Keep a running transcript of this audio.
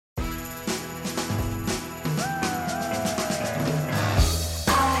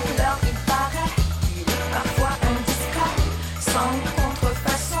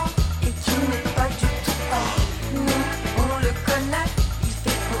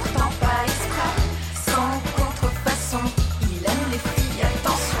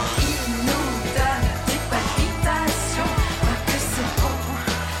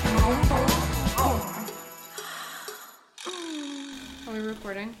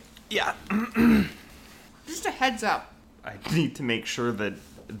Yeah. Just a heads up. I need to make sure that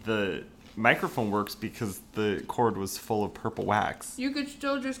the microphone works because the cord was full of purple wax. You could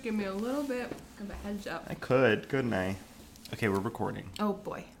still just give me a little bit of a heads up. I could, couldn't I? Okay, we're recording. Oh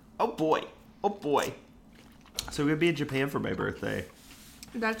boy. Oh boy. Oh boy. So we're going to be in Japan for my birthday.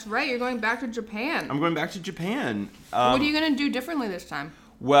 That's right, you're going back to Japan. I'm going back to Japan. What are you going to do differently this time?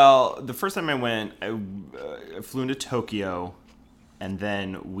 Well, the first time I went, I flew into Tokyo, and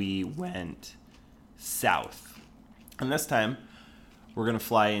then we went south. And this time, we're going to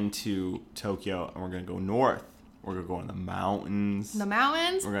fly into Tokyo, and we're going to go north. We're going to go in the mountains. The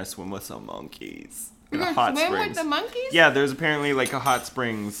mountains? We're going to swim with some monkeys. You're going to swim with the monkeys? Yeah, there's apparently like a hot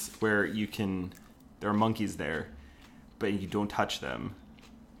springs where there are monkeys there, but you don't touch them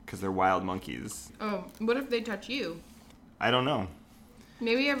because they're wild monkeys. Oh, what if they touch you? I don't know.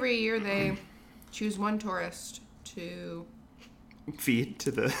 Maybe every year they choose one tourist to... Feed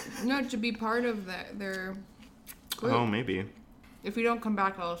to the... No, to be part of their group. Oh, maybe. If we don't come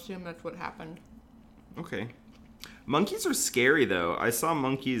back, I'll assume that's what happened. Okay. Monkeys are scary, though. I saw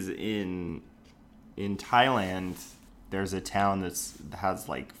monkeys in Thailand. There's a town that has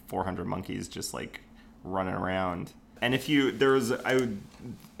like 400 monkeys just like running around. And there's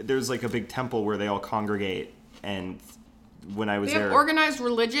like a big temple where they all congregate. And when I was there, they have organized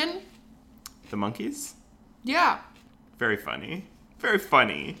religion. The monkeys? Yeah. Very funny. Very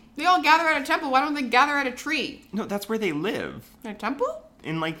funny. They all gather at a temple. Why don't they gather at a tree? No, that's where they live. In a temple?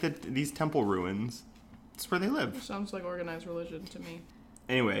 In like these temple ruins. That's where they live. It sounds like organized religion to me.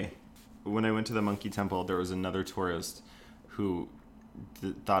 Anyway, when I went to the monkey temple, there was another tourist who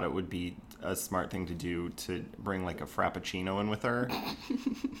thought it would be a smart thing to do to bring like a frappuccino in with her.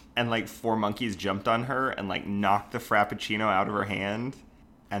 And like 4 monkeys jumped on her and like knocked the frappuccino out of her hand.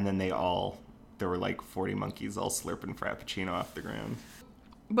 And then there were like 40 monkeys all slurping frappuccino off the ground.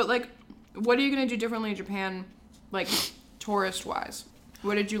 But like, what are you going to do differently in Japan, like tourist wise?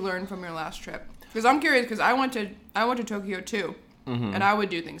 What did you learn from your last trip? Because I'm curious, because I went to Tokyo too, and I would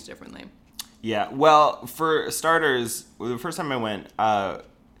do things differently. Yeah, well, for starters, the first time I went, I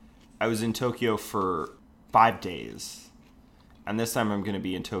was in Tokyo for 5 days. And this time I'm going to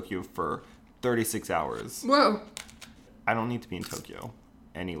be in Tokyo for 36 hours. Whoa. I don't need to be in Tokyo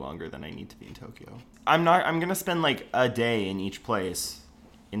any longer than I need to be in Tokyo. I'm going to spend like a day in each place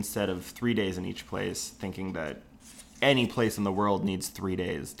instead of 3 days in each place, thinking that any place in the world needs 3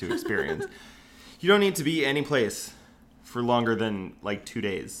 days to experience. You don't need to be any place for longer than like 2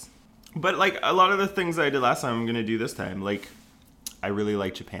 days. But like a lot of the things I did last time, I'm going to do this time. Like, I really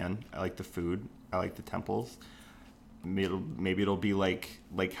like Japan. I like the food. I like the temples. Maybe it'll be like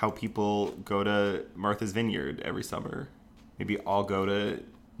how people go to Martha's Vineyard every summer. Maybe I'll go to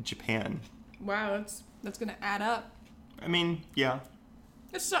Japan. Wow, that's going to add up. I mean, yeah.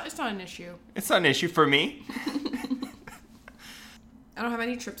 It's not an issue. It's not an issue for me. I don't have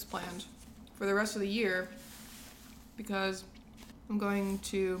any trips planned for the rest of the year because I'm going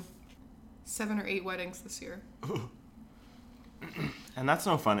to 7 or 8 weddings this year. And that's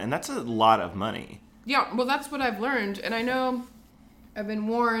no fun. And that's a lot of money. Yeah, well, that's what I've learned. And I know I've been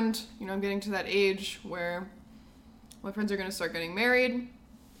warned, I'm getting to that age where my friends are going to start getting married. And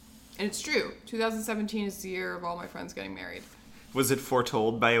it's true. 2017 is the year of all my friends getting married. Was it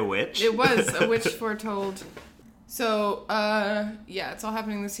foretold by a witch? It was a witch foretold. So, yeah, it's all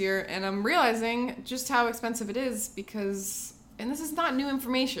happening this year. And I'm realizing just how expensive it is because... And this is not new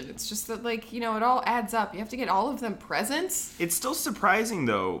information. It's just that, like, it all adds up. You have to get all of them presents. It's still surprising,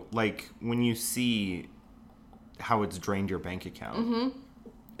 though, like, when you see how it's drained your bank account. Mm-hmm.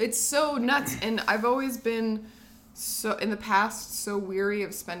 It's so nuts. And I've always been, in the past, so weary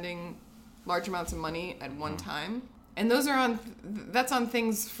of spending large amounts of money at one time. And that's on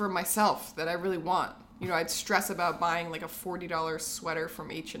things for myself that I really want. I'd stress about buying, like, a $40 sweater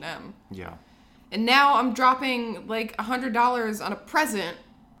from H&M. Yeah. And now I'm dropping like $100 on a present,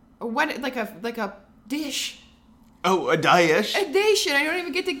 like a dish. Oh, a dish. A dish, and I don't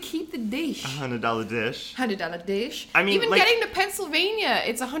even get to keep the dish. $100 dish. $100 dish. I mean, even like, getting to Pennsylvania,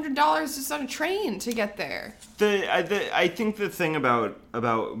 it's $100 just on a train to get there. I think the thing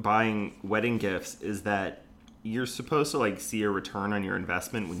about buying wedding gifts is that you're supposed to like see a return on your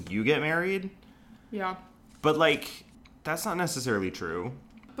investment when you get married. Yeah. But like, that's not necessarily true.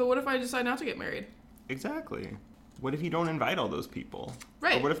 But what if I decide not to get married? Exactly. What if you don't invite all those people?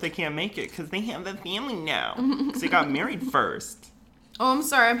 Right. Or what if they can't make it because they have a family now? Because they got married first. Oh, I'm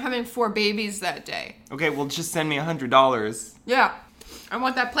sorry. I'm having 4 babies that day. Okay, well, just send me $100. Yeah. I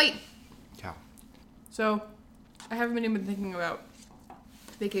want that plate. Yeah. So, I haven't even been thinking about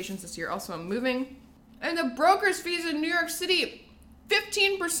vacations this year. Also, I'm moving. And the broker's fees in New York City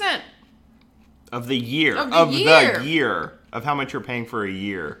 15%. Of the year. Of the year. The year. Of how much you're paying for a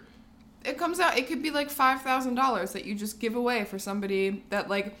year. It comes out, it could be like $5,000 that you just give away for somebody that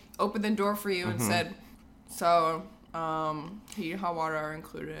like opened the door for you and said, so, heat and hot water are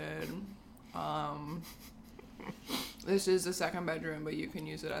included. This is the second bedroom, but you can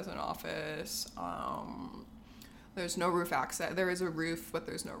use it as an office. There's no roof access. There is a roof, but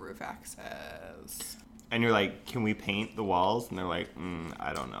there's no roof access. And you're like, can we paint the walls? And they're like,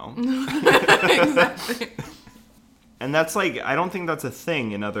 I don't know. Exactly. And that's like, I don't think that's a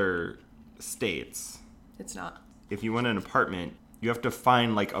thing in other states. It's not. If you want an apartment, you have to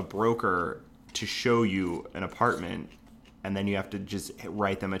find like a broker to show you an apartment, and then you have to just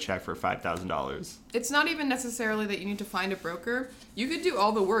write them a check for $5,000. It's not even necessarily that you need to find a broker. You could do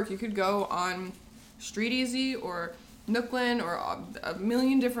all the work. You could go on StreetEasy or Nooklin or a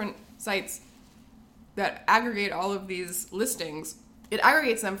million different sites that aggregate all of these listings. It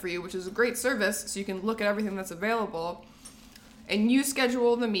aggregates them for you, which is a great service, so you can look at everything that's available. And you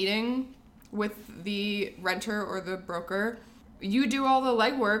schedule the meeting with the renter or the broker. You do all the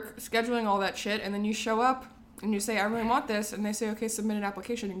legwork, scheduling all that shit, and then you show up and you say, I really want this, and they say, okay, submit an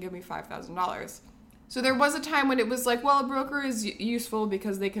application and give me $5,000. So there was a time when it was like, well, a broker is useful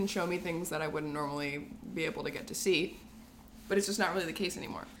because they can show me things that I wouldn't normally be able to get to see. But it's just not really the case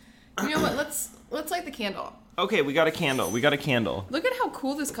anymore. You know what? Let's light the candle. Okay, we got a candle. Look at how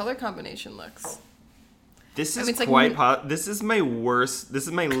cool this color combination looks. This is it's this is my worst, this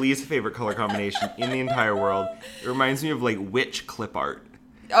is my least favorite color combination in the entire world. It reminds me of like witch clip art.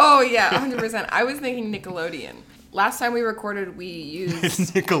 Oh yeah, 100%. I was thinking Nickelodeon. Last time we recorded, we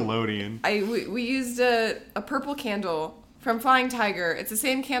used Nickelodeon. We used a purple candle from Flying Tiger. It's the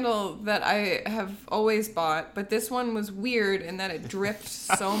same candle that I have always bought, but this one was weird in that it dripped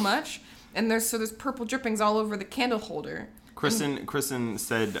so much, and there's purple drippings all over the candle holder. Kristen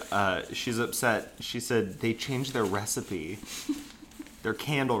said she's upset. She said they changed their recipe, their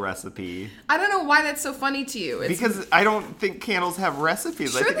candle recipe. I don't know why that's so funny to you. Because I don't think candles have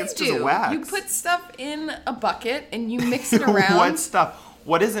recipes. Sure, I think it's just wax. You put stuff in a bucket and you mix it around. What stuff?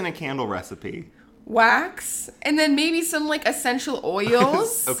 What is in a candle recipe? Wax, and then maybe some like essential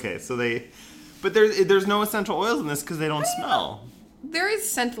oils. Okay, so but there's no essential oils in this because they don't smell. There is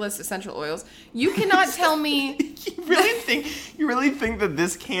scentless essential oils. You cannot tell me. You really think that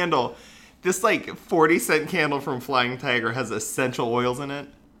this candle, this like 40-cent candle from Flying Tiger, has essential oils in it?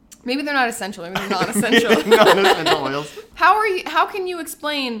 Maybe they're not essential. Maybe they're non-essential. Non-essential oils. How can you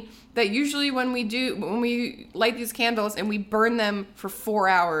explain that usually when we light these candles and we burn them for 4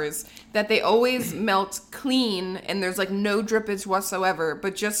 hours, that they always melt clean and there's like no drippage whatsoever,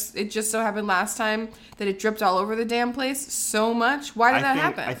 but it just so happened last time that it dripped all over the damn place so much? Why did that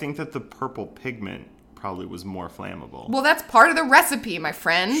happen? I think that the purple pigment probably was more flammable. Well, that's part of the recipe, my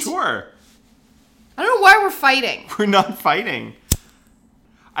friend. Sure. I don't know why we're fighting. We're not fighting.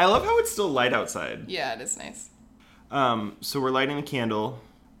 I love how it's still light outside. Yeah, it is nice. So we're lighting the candle.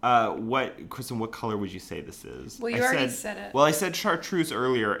 Kristen, what color would you say this is? Well, you already said it. Well, I said chartreuse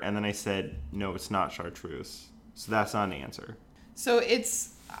earlier, and then I said, no, it's not chartreuse. So that's not an answer. So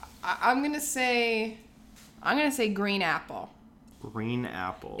I'm going to say green apple. Green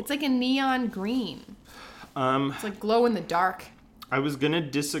apple. It's like a neon green. It's like glow in the dark. I was going to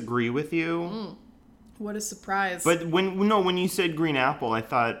disagree with you. What a surprise. But when you said green apple, I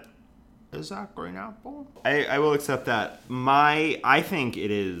thought, is that green apple? I will accept that. I think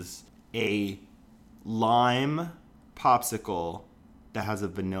it is a lime popsicle that has a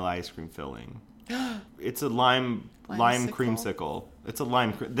vanilla ice cream filling. It's a lime creamsicle. It's a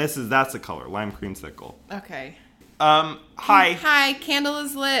lime. That's the color, lime creamsicle. Okay. Hi. Hi. Candle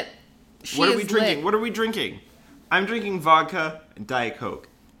is lit. What are we drinking? What are we drinking? I'm drinking vodka and Diet Coke.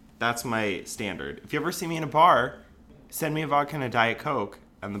 That's my standard. If you ever see me in a bar, send me a vodka and a Diet Coke,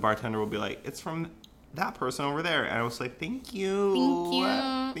 and the bartender will be like, "It's from that person over there," and I was like, "Thank you,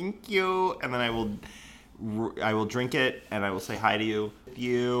 thank you," and then I will drink it, and I will say hi to you.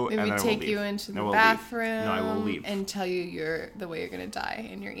 Maybe and then take you into the bathroom. No, I will leave and tell you the way you're gonna die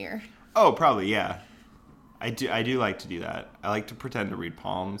in your ear. Oh, probably, yeah. I do like to do that. I like to pretend to read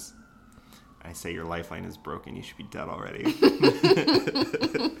palms. I say your lifeline is broken. You should be dead already.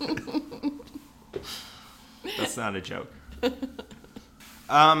 That's not a joke.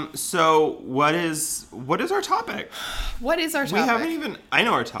 So what is our topic? What is our topic? We haven't even. I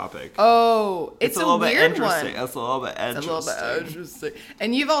know our topic. Oh, it's a little weird bit interesting. one. It's a little bit interesting. It's a little bit interesting.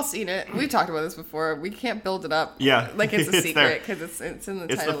 And you've all seen it. We've talked about this before. We can't build it up. Yeah, like it's a secret because it's in the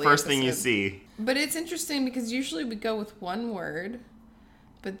title. It's the first thing you see. But it's interesting because usually we go with one word,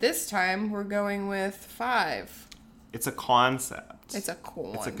 but this time we're going with 5. It's a concept. It's a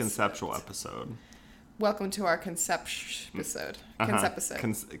cool. It's a conceptual episode. Welcome to our episode.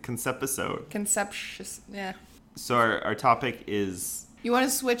 Concepisode. Conceptious. Yeah. So our topic is... You want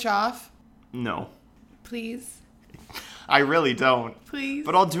to switch off? No. Please. I really don't. Please.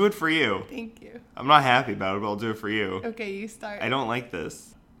 But I'll do it for you. Thank you. I'm not happy about it, but I'll do it for you. Okay, you start. I don't like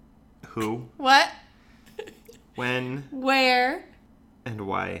this. Who, What? when, Where? and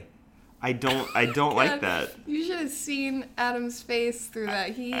why. I don't like that. You should have seen Adam's face through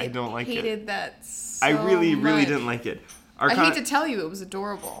that. I don't like it. hated that so I really much. didn't like it. I hate to tell you, it was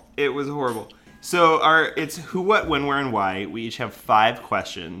adorable. It was horrible. So it's who, what, when, where, and why. We each have 5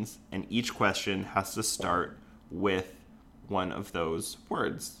 questions, and each question has to start with one of those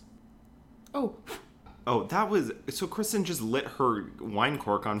words. Oh. Oh, that was... So Kristen just lit her wine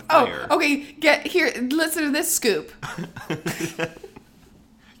cork on Oh, fire. okay. Get here. Listen to this scoop.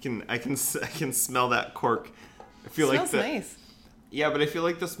 I can smell that cork. I feel Smells like nice. Yeah, but I feel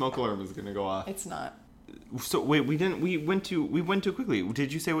like the smoke alarm is gonna go off. It's not. So wait, we went too quickly.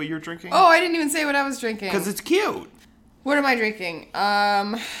 Did you say what you're drinking? Oh, I didn't even say what I was drinking. Because it's cute. What am I drinking?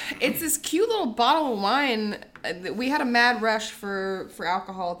 It's this cute little bottle of wine. We had a mad rush for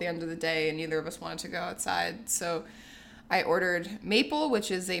alcohol at the end of the day, and neither of us wanted to go outside. So I ordered Maple, which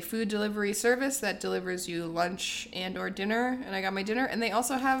is a food delivery service that delivers you lunch and or dinner, and I got my dinner. And they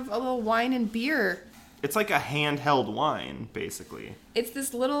also have a little wine and beer. It's like a handheld wine, basically. It's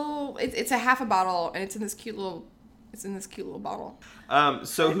this little. It's a half a bottle, and it's in this cute little bottle.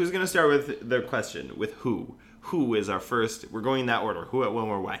 So who's gonna start with the question? With who? Who is our first? We're going in that order. Who, when,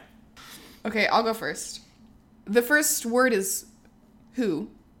 where, why? Okay, I'll go first. The first word is who.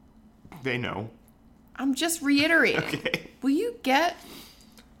 They know. I'm just reiterating. Okay. Will you get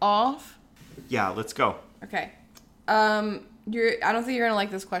off? Yeah, let's go. Okay. I don't think you're gonna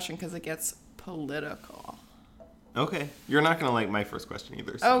like this question because it gets political. Okay. You're not gonna like my first question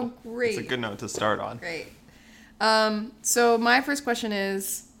either. So Oh, great. It's a good note to start on. Great. So my first question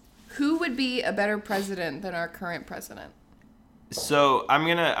is, who would be a better president than our current president? So I'm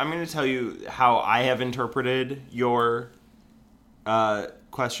gonna tell you how I have interpreted your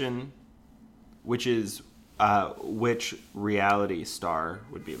question, which is which reality star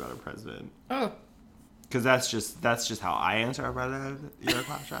would be a better president? Oh. Because that's just how I interpreted your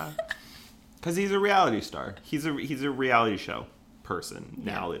question. Because he's a reality star. He's a reality show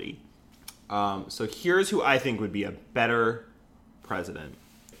personality. Yeah. So here's who I think would be a better president.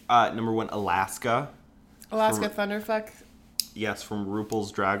 Number 1, Alaska. Alaska Thunderfuck. Yes, from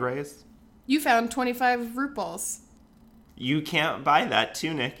RuPaul's Drag Race. You found 25 RuPauls. You can't buy that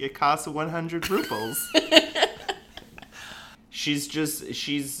tunic. It costs 100 RuPauls.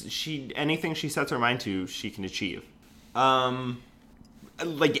 She anything she sets her mind to, she can achieve.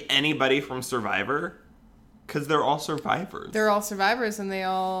 Like anybody from Survivor, because they're all survivors. They're all survivors, and they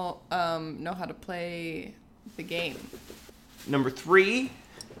all know how to play the game. Number 3,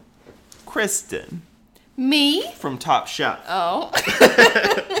 Kristen. Me? From Top Chef. Oh.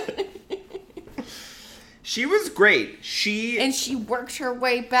 She was great. And she worked her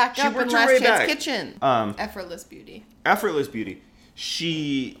way back up in Last Chance Kitchen. Effortless beauty. Effortless beauty.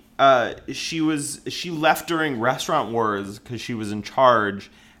 She left during Restaurant Wars because she was in charge,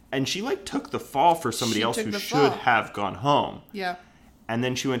 and she like took the fall for somebody else who should have gone home. Yeah. And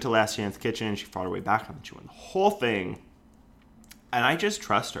then she went to Last Chance Kitchen and she fought her way back, and then she won the whole thing. And I just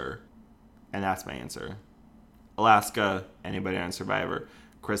trust her. And that's my answer. Alaska, anybody on Survivor.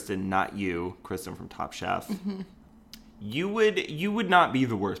 Kristen, not you. Kristen from Top Chef. Mm-hmm. You would not be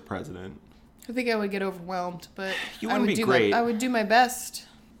the worst president. I think I would get overwhelmed, but you wouldn't be great. I would do my best.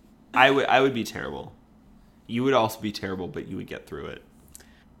 I would be terrible. You would also be terrible, but you would get through it.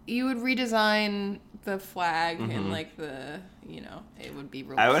 You would redesign the flag and like it would be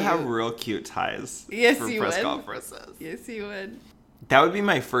real I would cute. have real cute ties yes, for you press would. conferences. Yes, you would. That would be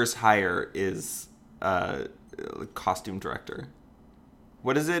my first hire is costume director.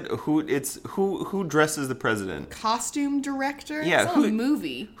 What is it? Who dresses the president? Costume director? Yeah, it's not a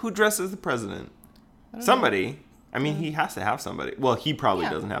movie. Who dresses the president? Somebody. I mean, he has to have somebody. Well, he probably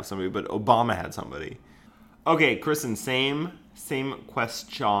doesn't have somebody, but Obama had somebody. Okay, Kristen, same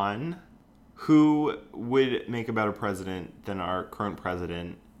question. Who would make a better president than our current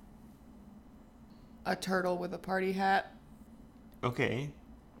president? A turtle with a party hat. Okay.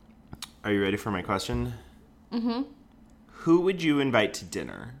 Are you ready for my question? Mm-hmm. Who would you invite to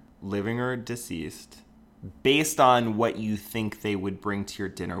dinner, living or deceased, based on what you think they would bring to your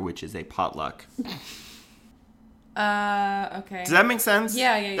dinner, which is a potluck? Okay. Does that make sense?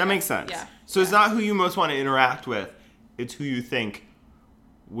 Yeah. That makes sense. Yeah. So it's not who you most want to interact with. It's who you think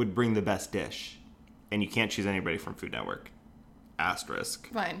would bring the best dish. And you can't choose anybody from Food Network.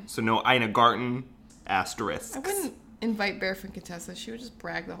 Asterisk. Fine. So no Ina Garten. Asterisk. I wouldn't invite Barefoot Contessa. She would just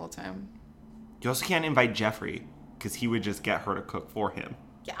brag the whole time. You also can't invite Jeffrey, because he would just get her to cook for him.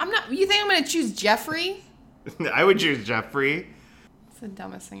 Yeah, I'm not... You think I'm going to choose Jeffrey? I would choose Jeffrey. It's the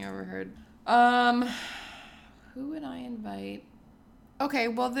dumbest thing I ever heard. Who would I invite? Okay,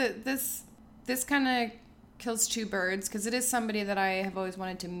 well, this kind of kills two birds, because it is somebody that I have always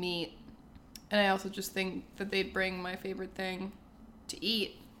wanted to meet. And I also just think that they'd bring my favorite thing to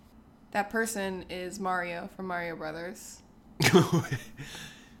eat. That person is Mario from Mario Brothers.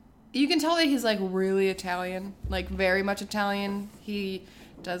 You can tell that he's, like, really Italian. Like, very much Italian. He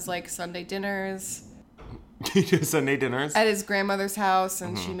does, like, Sunday dinners. He does Sunday dinners? At his grandmother's house,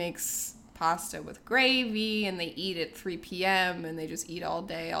 and she makes pasta with gravy, and they eat at 3 p.m., and they just eat all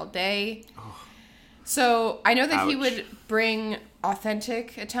day. Oh. So I know that he would bring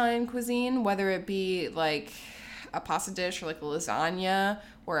authentic Italian cuisine, whether it be, like, a pasta dish or, like, a lasagna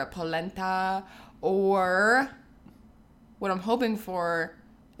or a polenta, or what I'm hoping for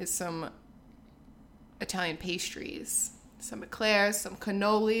is some Italian pastries. Some eclairs, some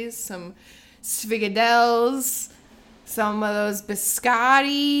cannolis, some sfigadelles, some of those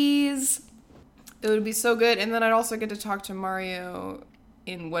biscottis. It would be so good. And then I'd also get to talk to Mario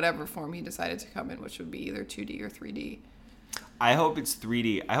in whatever form he decided to come in, which would be either 2D or 3D. I hope it's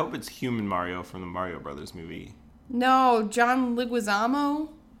 3D. I hope it's human Mario from the Mario Brothers movie. No, John Leguizamo?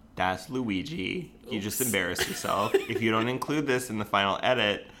 That's Luigi. Oops. You just embarrassed yourself. If you don't include this in the final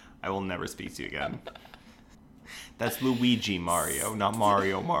edit, I will never speak to you again. That's Luigi Mario, not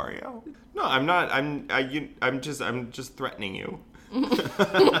Mario Mario. No, I'm not. I'm just threatening you. I'm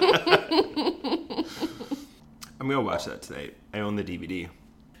gonna watch that tonight. I own the DVD.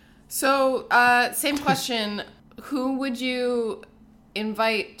 So, same question. Who would you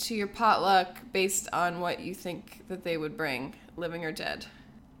invite to your potluck based on what you think that they would bring, living or dead?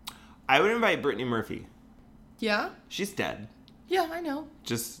 I would invite Brittany Murphy. Yeah? She's dead. Yeah, I know.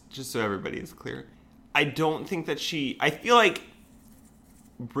 Just so everybody is clear. I don't think that I feel like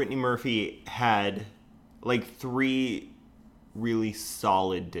Brittany Murphy had like 3 really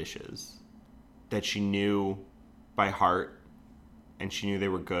solid dishes that she knew by heart, and she knew they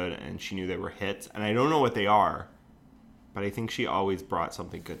were good, and she knew they were hits. And I don't know what they are, but I think she always brought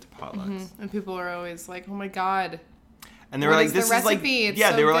something good to potlucks. Mm-hmm. And people are always like, "Oh my god!" And they were like, "This is like, it's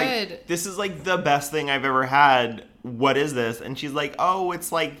yeah." So they were good. like, "This is like the best thing I've ever had. What is this?" And she's like, "Oh,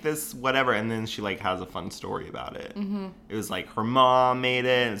 it's like this, whatever." And then she like has a fun story about it. Mm-hmm. It was like her mom made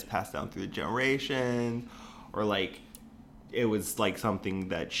it, and it's passed down through the generations, or like it was like something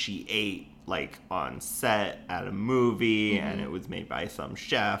that she ate like on set at a movie, and it was made by some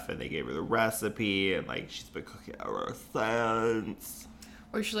chef, and they gave her the recipe, and like she's been cooking ever since.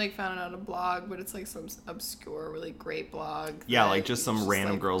 Or she like found it on a blog, but it's like some obscure, really great blog. Yeah, like just some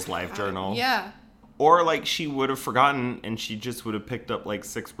random girl's life journal. Yeah. Or like she would have forgotten, and she just would have picked up like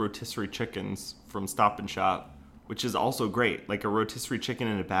 6 rotisserie chickens from Stop and Shop, which is also great. Like a rotisserie chicken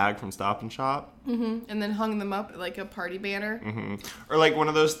in a bag from Stop and Shop. Mm-hmm. And then hung them up like a party banner. Mm-hmm. Or like one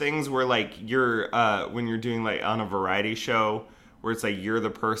of those things where like you're when you're doing like on a variety show where it's like you're the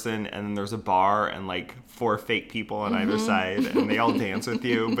person, and then there's a bar and like 4 fake people on either side, and they all dance with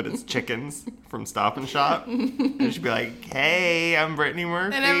you, but it's chickens from Stop and Shop. And she'd be like, "Hey, I'm Brittany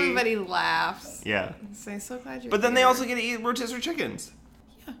Murphy." And everybody laughs. Yeah. So I'm so glad you're But then here. they also get to eat rotisserie chickens.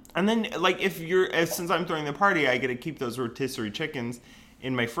 Yeah. And then like since I'm throwing the party, I get to keep those rotisserie chickens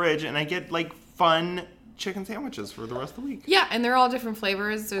in my fridge, and I get like fun chicken sandwiches for the rest of the week. Yeah, and they're all different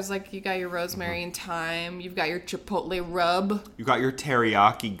flavors. There's like, you got your rosemary and thyme. You've got your chipotle rub. You got your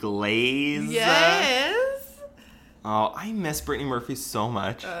teriyaki glaze. Yes. Oh, I miss Brittany Murphy so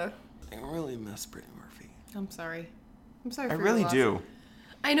much. I really miss Brittany Murphy. I'm sorry. I'm sorry. I For really your loss. do.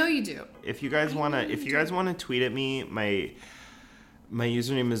 I know you do. If you guys wanna tweet at me, my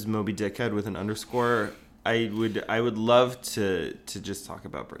username is Moby Dickhead with an underscore. I would love to just talk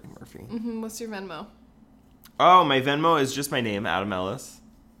about Brittany Murphy. Mm-hmm. What's your Venmo? Oh, my Venmo is just my name, Adam Ellis,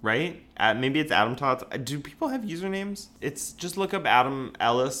 right? Maybe it's Adam Tots. Do people have usernames? It's just look up Adam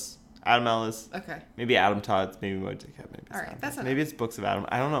Ellis. Okay. Maybe Adam Tots. Maybe Moby Dickhead. Maybe it's All right, Adam that's Tots. enough. Maybe it's Books of Adam.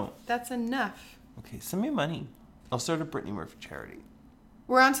 I don't know. That's enough. Okay, send me money. I'll start a Brittany Murphy charity.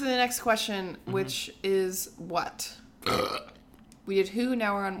 We're on to the next question, which is what? We did who,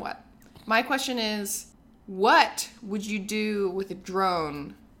 now we're on what. My question is, what would you do with a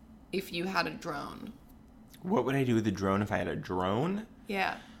drone if you had a drone? What would I do with a drone if I had a drone?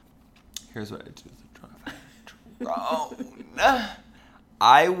 Yeah. Here's what I'd do with a drone if I had a drone.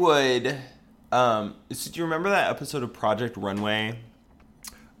 I would... so do you remember that episode of Project Runway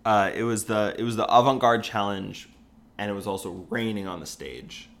It was the avant-garde challenge, and it was also raining on the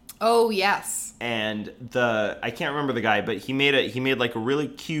stage. Oh yes. And I can't remember the guy, but he made like a really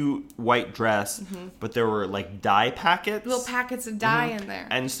cute white dress, but there were like dye packets, Little packets of dye in there.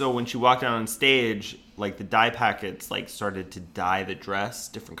 and so when she walked out on stage, like the dye packets like started to dye the dress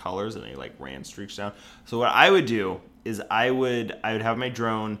different colors, and they like ran streaks down. So what I would do is I would have my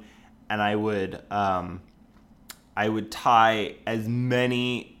drone, and I would tie as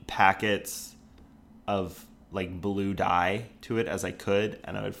many packets of like blue dye to it as I could,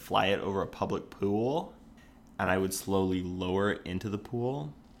 and I would fly it over a public pool, and I would slowly lower it into the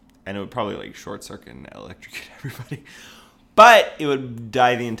pool, and it would probably like short circuit and electrocute everybody, but it would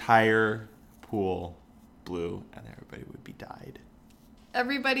dye the entire pool blue, and everybody would be dyed.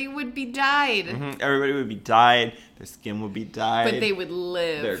 Everybody would be dyed. Everybody would be dyed. Their skin would be dyed. But they would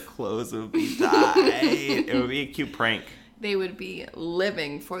live. Their clothes would be dyed. It would be a cute prank. They would be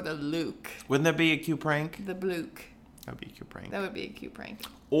living for the Luke. Wouldn't that be a cute prank? The Bluke. That would be a cute prank. That would be a cute prank.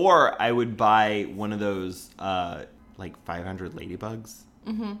 Or I would buy one of those like 500 ladybugs.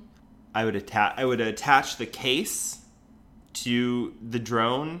 I would attach the case to the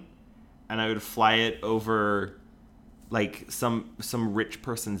drone, and I would fly it over like some rich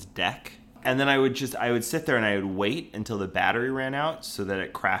person's deck. And then I would sit there and I would wait until the battery ran out so that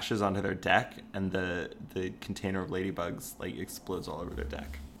it crashes onto their deck, and the container of ladybugs like explodes all over their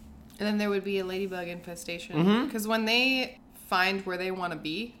deck. And then there would be a ladybug infestation. Because when they find where they want to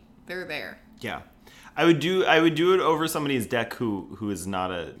be, they're there. Yeah. I would do it over somebody's deck who is not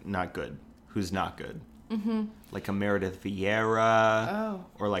good. Who's not good. Like a Meredith Vieira,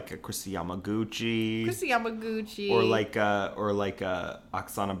 or like a Chrissy Yamaguchi, or like a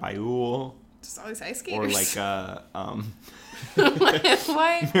Oksana Bayul, Just all these ice skaters. or like a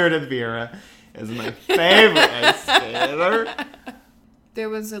Why? Meredith Vieira is my favorite ice skater. There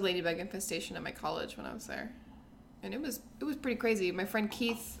was a ladybug infestation at my college when I was there, and it was pretty crazy. My friend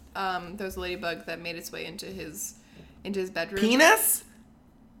Keith, there was a ladybug that made its way into his bedroom. Penis?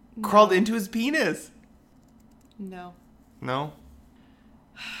 No. Crawled into his penis. No. No?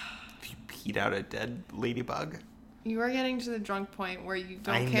 If you peed out a dead ladybug? You are getting to the drunk point where you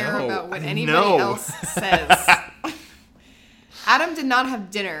don't I care know, about what I anybody know. else says. Adam did not have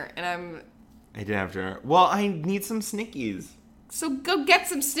dinner, and I didn't have dinner. Well, I need some Snickies. So go get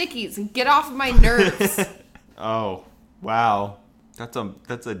some Snickies and get off of my nerves. Oh, wow. That's a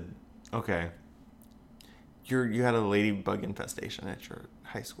okay. You had a ladybug infestation at your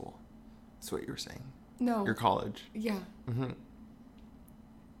high school. That's what you were saying. No. Your college. Yeah.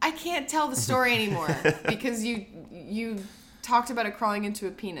 I can't tell the story anymore because you talked about it crawling into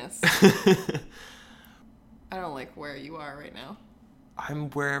a penis. I don't like where you are right now. I'm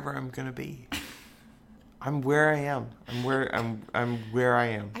wherever I'm gonna be. I'm where I am. I'm where I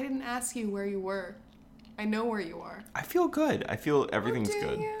am. I didn't ask you where you were. I know where you are. I feel good. I feel everything's do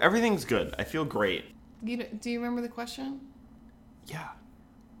good. you? Everything's good. I feel great. Do you remember the question? Yeah.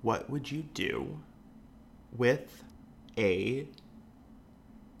 What would you do with a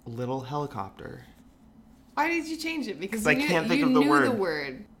little helicopter? Why did you change it? Because I you can't think you of the knew word. the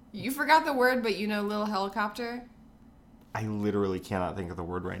word. You forgot the word, but you know little helicopter? I literally cannot think of the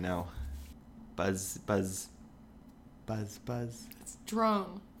word right now. Buzz. It's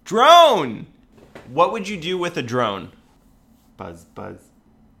drone. Drone! What would you do with a drone? Buzz.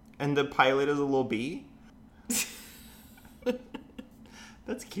 And the pilot is a little bee?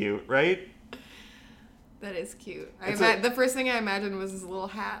 That's cute, right? That is cute. It's the first thing I imagined was his little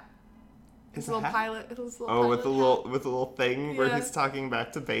hat. His little hat? pilot. His little Oh, with pilot the hat. little thing where Yeah. he's talking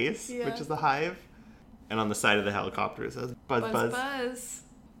back to base, Yeah. which is the hive. And on the side of the helicopter it says buzz.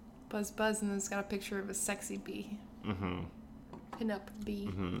 Buzz, and then it's got a picture of a sexy bee. Mm-hmm. Pin-up bee.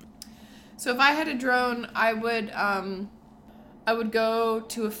 So if I had a drone, I would go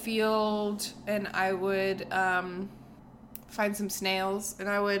to a field and I would find some snails and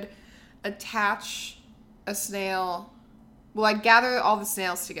I would attach a snail. Well, I'd gather all the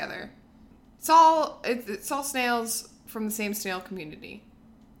snails together. It's all snails from the same snail community.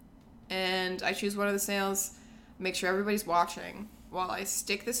 And I choose one of the snails, make sure everybody's watching while I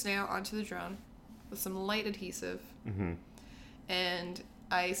stick the snail onto the drone with some light adhesive. And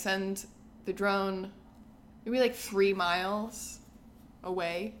I send the drone maybe like 3 miles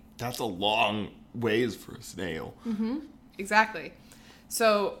away. That's a long ways for a snail. Exactly.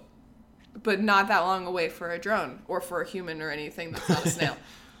 So, but not that long away for a drone or for a human or anything that's not a snail.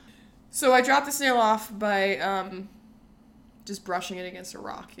 So I drop the snail off by just brushing it against a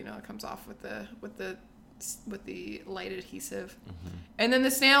rock. You know, it comes off with the light adhesive. And then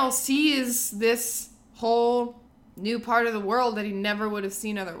the snail sees this whole new part of the world that he never would have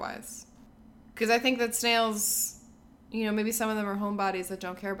seen otherwise. Because I think that snails, maybe some of them are homebodies that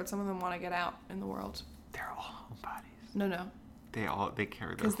don't care, but some of them want to get out in the world. They're all homebodies. No. They carry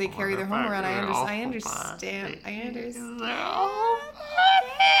their because they carry their home around. I understand.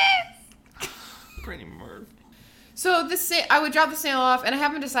 Pretty much. So I would drop the snail off, and I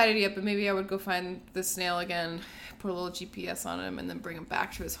haven't decided yet, but maybe I would go find the snail again, put a little GPS on him, and then bring him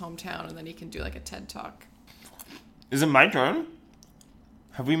back to his hometown, and then he can do like a TED Talk. Is it my turn?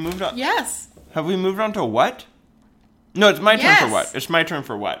 Have we moved on? Yes. Have we moved on to what? No, it's my turn for what? It's my turn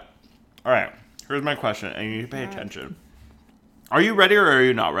for what? All right. Here's my question, and you need to pay attention. Are you ready or are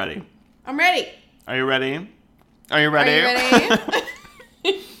you not ready? I'm ready. Are you ready? Are you ready? Are you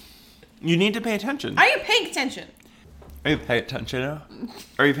ready? You need to pay attention. Are you paying attention? Are you paying attention now?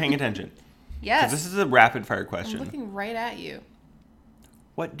 Are you paying attention? Yes. This is a rapid fire question. I'm looking right at you.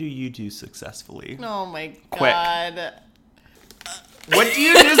 What do you do successfully? Oh my Quick. God. What do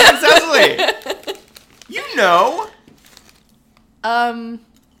you do successfully? You know.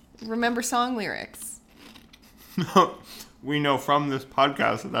 Remember song lyrics. We know from this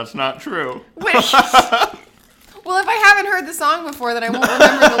podcast that that's not true. Wait. Well, if I haven't heard the song before, then I won't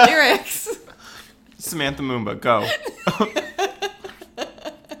remember the lyrics. Samantha Moomba, go.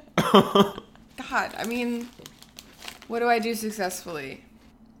 God, I mean, what do I do successfully?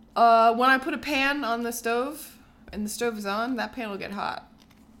 When I put a pan on the stove and the stove is on, that pan will get hot.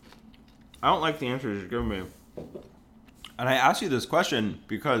 I don't like the answers you're giving me. And I asked you this question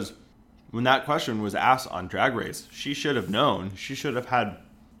because when that question was asked on Drag Race, she should have known. She should have had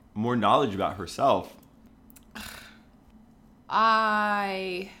more knowledge about herself.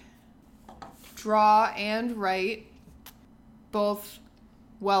 I draw and write both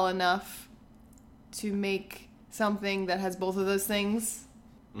well enough to make something that has both of those things.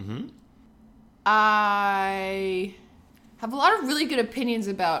 Mm-hmm. I have a lot of really good opinions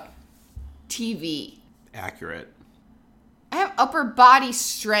about TV. Accurate. I have upper body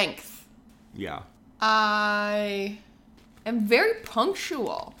strength. Yeah. I am very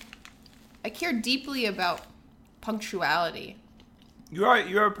punctual. I care deeply about punctuality. You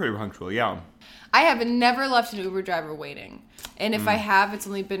are pretty punctual, yeah. I have never left an Uber driver waiting. And if I have, it's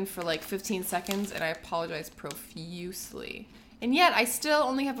only been for like 15 seconds, and I apologize profusely. And yet, I still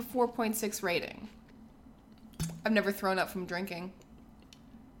only have a 4.6 rating. I've never thrown up from drinking.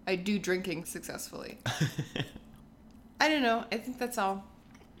 I do drinking successfully. I don't know. I think that's all.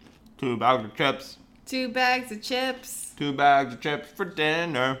 2 bags of chips. 2 bags of chips. 2 bags of chips for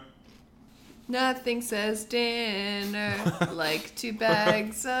dinner. Nothing says dinner like 2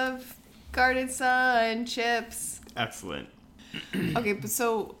 bags of Garden Sun chips. Excellent. Okay, but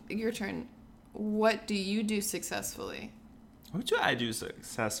so your turn. What do you do successfully? What do I do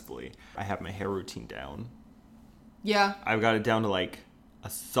successfully? I have my hair routine down. Yeah. I've got it down to like a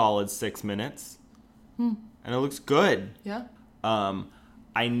solid 6 minutes. And it looks good. Yeah.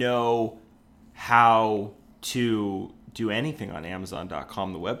 I know how to do anything on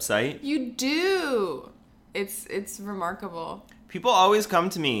Amazon.com, the website. You do. It's remarkable. People always come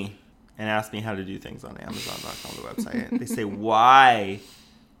to me and ask me how to do things on Amazon.com, the website. They say, why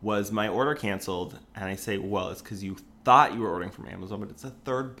was my order canceled? And I say, well, it's because you thought you were ordering from Amazon, but it's a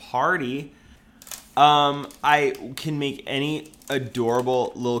third party. I can make any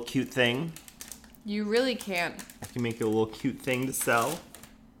adorable little cute thing. You really can. I can make a little cute thing to sell.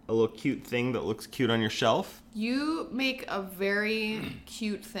 A little cute thing that looks cute on your shelf. You make a very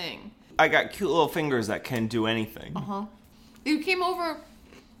cute thing. I got cute little fingers that can do anything. Uh-huh. You came over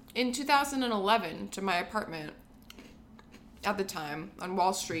in 2011 to my apartment at the time on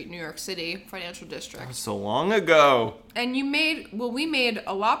Wall Street, New York City, financial district. So long ago. And we made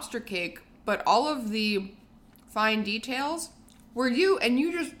a lobster cake, but all of the fine details were you, and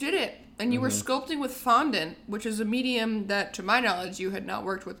you just did it. And you were sculpting with fondant, which is a medium that, to my knowledge, you had not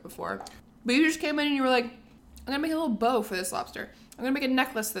worked with before. But you just came in and you were like, I'm going to make a little bow for this lobster. I'm going to make a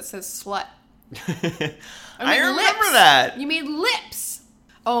necklace that says slut. I remember that. You made lips.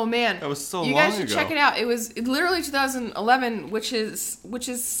 Oh, man. That was so long ago. You guys should check it out. It was literally 2011, which is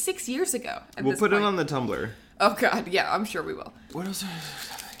 6 years ago. We'll put it on the Tumblr. Oh, God. Yeah, I'm sure we will. What else?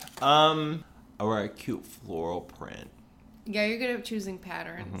 I wear a cute floral print. Yeah, you're good at choosing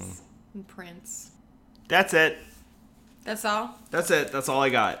patterns and prints. That's it. That's all? That's it. That's all I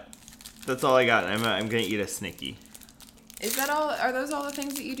got. That's all I got. I'm going to eat a Snicky. Is that all? Are those all the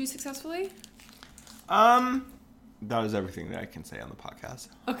things that you do successfully? That is everything that I can say on the podcast.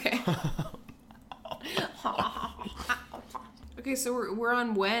 Okay. Okay, so we're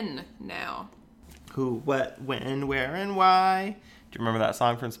on when now. Who, what, when, where, and why. Do you remember that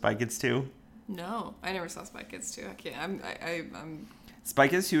song from Spy Kids 2? No, I never saw Spy Kids 2. I can't. I'm. Spy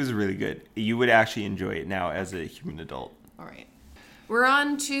Kids 2 is really good. You would actually enjoy it now as a human adult. All right. We're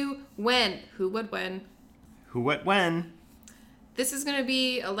on to when. Who, what, when. Who, what, when? This is going to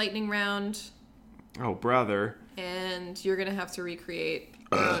be a lightning round. Oh, brother. And you're going to have to recreate.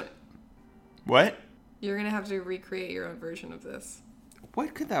 What? You're going to have to recreate your own version of this.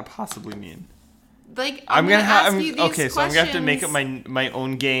 What could that possibly mean? Like, I'm gonna ask you these questions. So I'm gonna have to make up my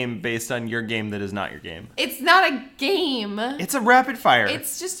own game based on your game that is not your game. It's not a game. It's a rapid fire.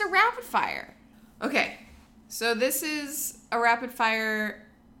 It's just a rapid fire. Okay, so this is a rapid fire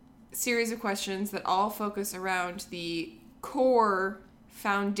series of questions that all focus around the core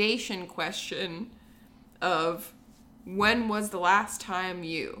foundation question of when was the last time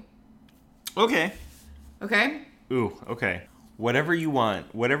you? Okay. Okay? Ooh, okay. Whatever you want.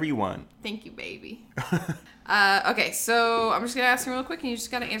 Thank you, baby. Okay, so I'm just going to ask you real quick, and you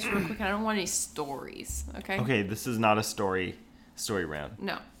just got to answer real quick. I don't want any stories, okay? Okay, this is not a story round.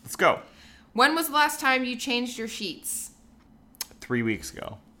 No. Let's go. When was the last time you changed your sheets? 3 weeks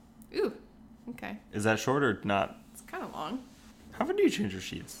ago. Ooh, okay. Is that short or not? It's kind of long. How often do you change your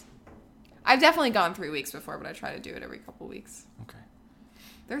sheets? I've definitely gone 3 weeks before, but I try to do it every couple weeks. Okay.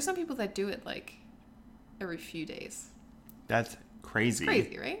 There are some people that do it, like, every few days. That's crazy. It's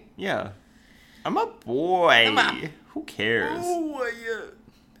crazy, right? Yeah. I'm a boy. Come on. Who cares? Oh, yeah.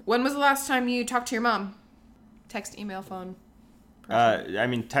 When was the last time you talked to your mom? Text, email, phone? I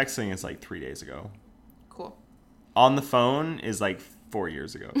mean, texting is like 3 days ago. Cool. On the phone is like 4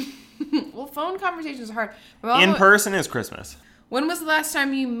 years ago. Well, phone conversations are hard. In person is Christmas. When was the last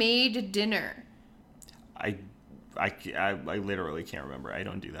time you made dinner? I literally can't remember. I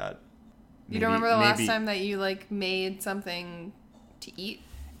don't do that. You don't remember the last time that you, like, made something to eat?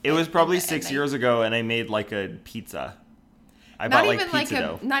 It was probably 6 years ago, and I made, like, a pizza. I not bought, even like, pizza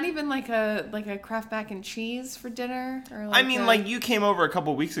dough. Not even, like a Kraft mac and cheese for dinner? Or I mean, like, you came over a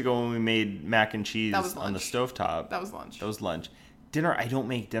couple weeks ago when we made mac and cheese on the stovetop. That was lunch. That was lunch. Dinner, I don't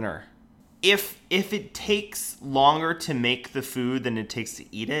make dinner. If it takes longer to make the food than it takes to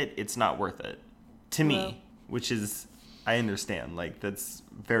eat it, it's not worth it. To me, which is... I understand, like, that's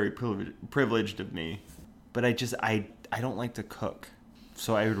very privileged of me, but I don't like to cook,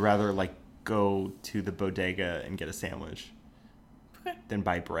 so I would rather, like, go to the bodega and get a sandwich than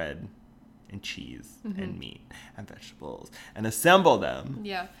buy bread and cheese and meat and vegetables and assemble them.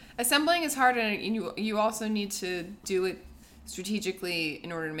 Yeah, assembling is hard, and you also need to do it strategically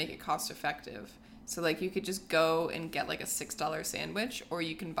in order to make it cost effective. So, like, you could just go and get, like, a $6 sandwich, or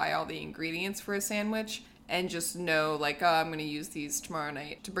you can buy all the ingredients for a sandwich and just know, like, oh, I'm going to use these tomorrow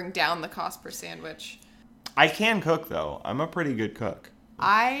night to bring down the cost per sandwich. I can cook, though. I'm a pretty good cook.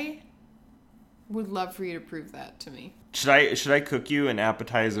 I would love for you to prove that to me. Should I cook you an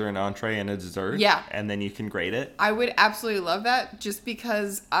appetizer, an entree, and a dessert? Yeah. And then you can grade it? I would absolutely love that, just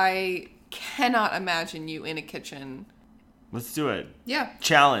because I cannot imagine you in a kitchen. Let's do it. Yeah.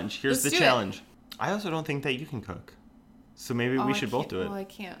 Challenge. Here's the challenge. It. I also don't think that you can cook. So maybe we should both do it. Well, I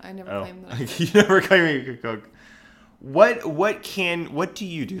can't. I never claimed that I could. You never claimed you could cook. What do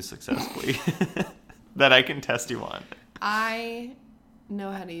you do successfully that I can test you on? I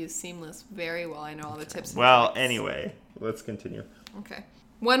know how to use Seamless very well. I know all the tips and tricks. tricks. Anyway, let's continue. Okay.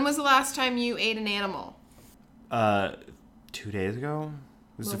 When was the last time you ate an animal? 2 days ago.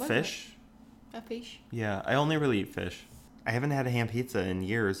 It was a fish. A fish? Yeah, I only really eat fish. I haven't had a ham pizza in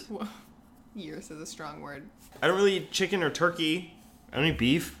years. Whoa. Years is a strong word. I don't really eat chicken or turkey. I don't eat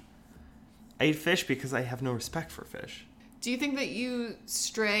beef. I eat fish because I have no respect for fish. Do you think that you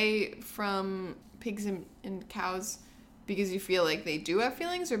stray from pigs and cows because you feel like they do have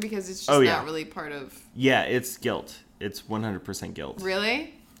feelings, or because it's just not really part of... Yeah, it's guilt. It's 100% guilt.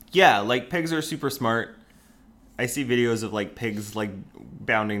 Really? Yeah, like, pigs are super smart. I see videos of, like, pigs, like,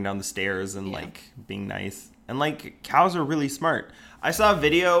 bounding down the stairs and, like, being nice. And, like, cows are really smart. I saw a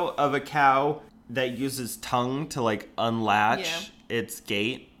video of a cow that uses tongue to, like, unlatch its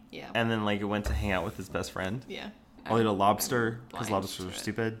gate. Yeah. And then, like, it went to hang out with his best friend. Yeah. I'll eat a lobster because lobsters are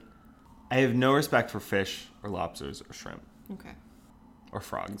stupid. I have no respect for fish or lobsters or shrimp. Okay. Or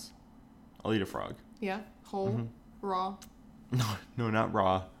frogs. I'll eat a frog. Yeah? Whole? Raw? No, not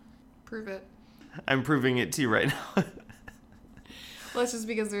raw. Prove it. I'm proving it to you right now. Well, it's just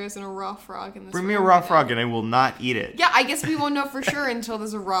because there isn't a raw frog in this Bring me a raw frog and I will not eat it. Yeah, I guess we won't know for sure until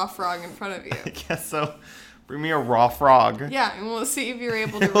there's a raw frog in front of you. I guess so. Bring me a raw frog. Yeah, and we'll see if you're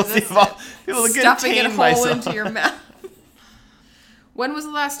able to we'll resist stuffing it whole into your mouth. When was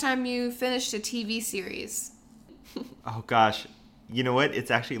the last time you finished a TV series? Oh, gosh. You know what? It's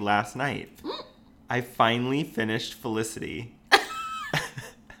actually last night. I finally finished Felicity.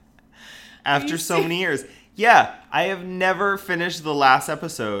 after so many years. Yeah, I have never finished the last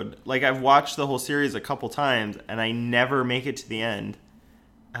episode. Like, I've watched the whole series a couple times, and I never make it to the end.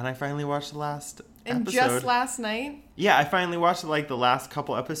 And I finally watched the last And episode. just last night? Yeah, I finally watched, like, the last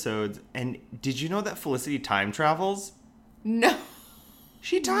couple episodes. And did you know that Felicity time travels? No.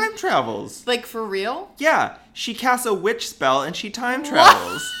 She time travels. Like, for real? Yeah, she casts a witch spell, and she time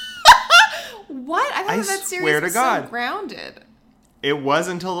travels. What? I thought that series swear to was God. so grounded. It was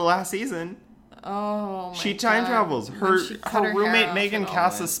until the last season. Oh, my She time God. travels. When Her she cut hair roommate off Megan and all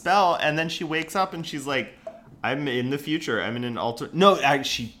casts that. a spell, and then she wakes up and she's like, "I'm in the future. I'm in an No,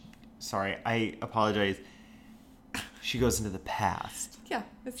 sorry, I apologize. She goes into the past. Yeah,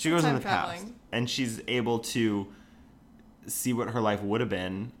 it's She goes time into the past, and she's able to see what her life would have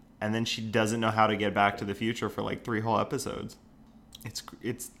been, and then she doesn't know how to get back to the future for like 3 whole episodes.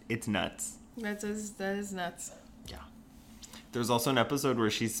 It's nuts. That is nuts. Yeah. There's also an episode where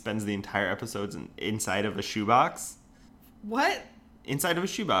she spends the entire episodes inside of a shoebox. What? Inside of a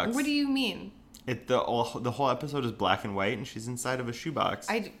shoebox. What do you mean? The whole episode is black and white, and she's inside of a shoebox.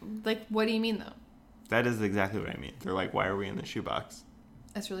 What do you mean, though? That is exactly what I mean. They're like, why are we in the shoebox?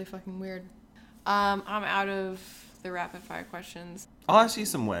 That's really fucking weird. I'm out of the rapid fire questions. I'll ask you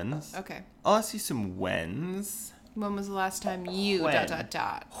some whens. Okay. I'll ask you some whens. When was the last time you... When? ...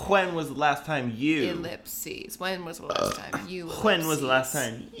 When was the last time you... Ellipses. When was the last time you... Ellipses? When was the last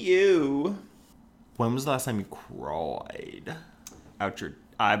time you... When was the last time you cried out your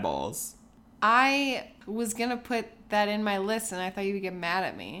eyeballs? I was gonna put that in my list, and I thought you would get mad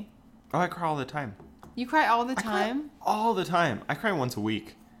at me. Oh, I cry all the time. You cry all the I cry time? all the time. I cry once a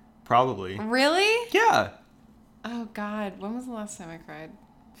week. Probably. Really? Yeah. Oh, God. When was the last time I cried?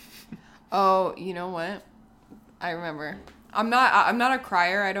 Oh, you know what? I remember. I'm not a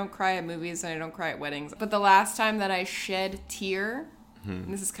crier. I don't cry at movies, and I don't cry at weddings. But the last time that I shed tear,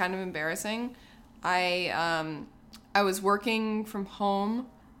 and this is kind of embarrassing, I was working from home.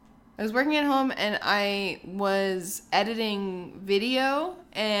 I was working at home, and I was editing video,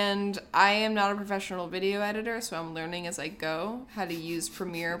 and I am not a professional video editor, so I'm learning as I go how to use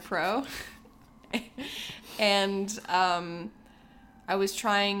Premiere Pro. And I was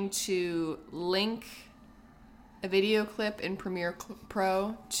trying to link a video clip in Premiere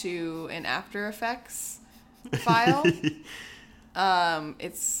Pro to an After Effects file.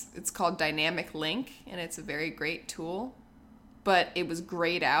 It's called Dynamic Link, and it's a very great tool, but it was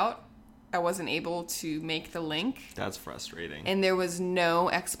grayed out. I wasn't able to make the link. That's frustrating. And there was no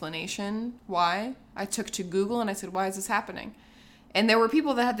explanation why. I took to Google and I said, why is this happening? And there were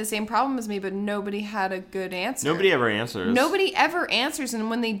people that had the same problem as me, but nobody had a good answer. Nobody ever answers. Nobody ever answers, and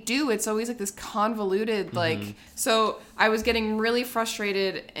when they do, it's always like this convoluted, So I was getting really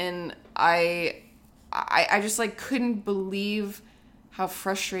frustrated, and I just like couldn't believe how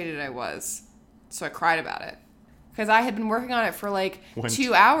frustrated I was. So I cried about it. Because I had been working on it for like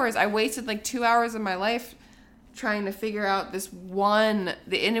 2 hours. I wasted like 2 hours of my life trying to figure out this one,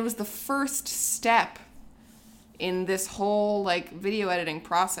 and it was the first step in this whole like video editing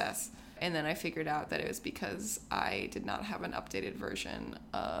process. And then I figured out that it was because I did not have an updated version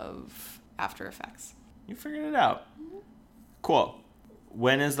of After Effects. You figured it out. Cool.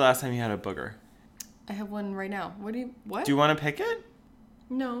 When is the last time you had a booger? I have one right now. What? Do you want to pick it?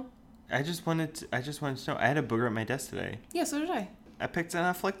 No. I just wanted to know. I had a booger at my desk today. Yeah, so did I. I picked it and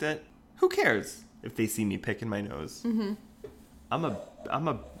I flicked it. Who cares if they see me picking my nose? Mm-hmm. I'm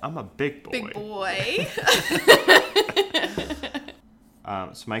a big boy. Big boy.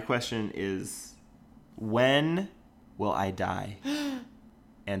 So my question is, when will I die,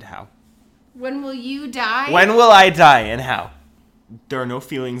 and how? When will you die? When will I die and how? There are no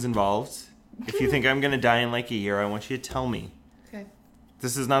feelings involved. If you think I'm gonna die in like a year, I want you to tell me. Okay.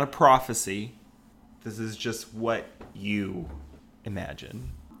 This is not a prophecy. This is just what you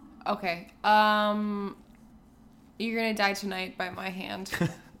imagine. Okay. You're gonna die tonight by my hand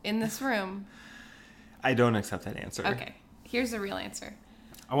in this room. I don't accept that answer. Okay. Here's the real answer.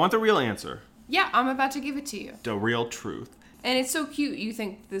 I want the real answer. Yeah, I'm about to give it to you. The real truth. And it's so cute you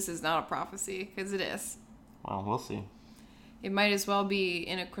think this is not a prophecy, because it is. Well, we'll see. It might as well be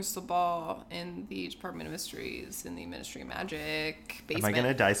in a crystal ball in the Department of Mysteries, in the Ministry of Magic basement. Am I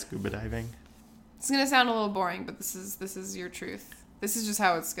gonna die scuba diving? It's gonna sound a little boring, but this is your truth. This is just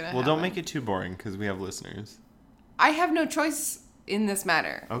how it's gonna happen. Well, don't make it too boring, because we have listeners. I have no choice in this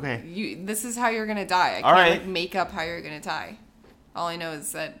matter. Okay. This is how you're gonna die. I can't like make up how you're gonna die. All I know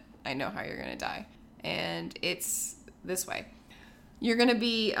is that I know how you're gonna die, and it's this way. You're gonna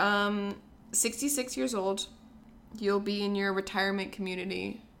be 66 years old. You'll be in your retirement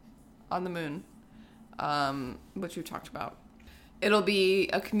community on the moon, which we've talked about. It'll be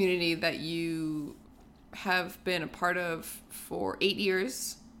a community that you have been a part of for 8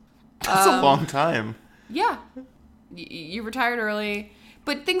 years. That's a long time. Yeah. You retired early,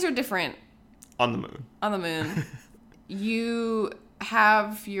 but things are different. On the moon. On the moon. You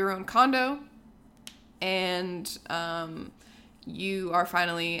have your own condo, and you are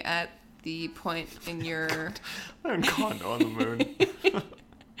finally at the point in your... own condo on the moon. Is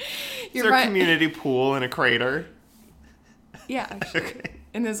You're there a community pool in a crater? Yeah, actually. Okay.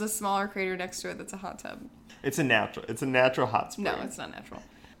 And there's a smaller crater next to it that's a hot tub. It's a natural hot spring. No, it's not natural.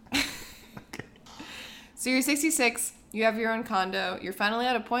 Okay. So you're 66, you have your own condo, you're finally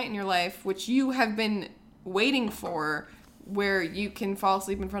at a point in your life which you have been waiting for, where you can fall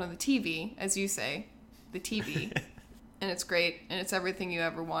asleep in front of the TV, as you say, the TV. And it's great, and it's everything you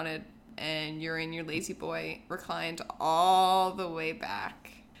ever wanted, and you're in your lazy boy reclined all the way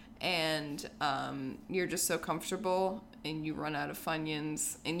back, and you're just so comfortable, and you run out of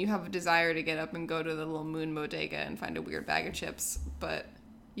Funyuns, and you have a desire to get up and go to the little moon bodega and find a weird bag of chips, but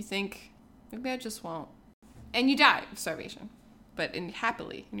you think, maybe I just won't. And you die of starvation, but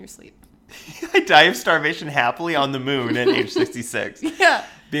happily in your sleep. I die of starvation happily on the moon at age 66. Yeah.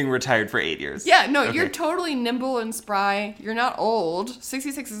 Being retired for 8 years. Yeah, no, Okay. You're totally nimble and spry. You're not old.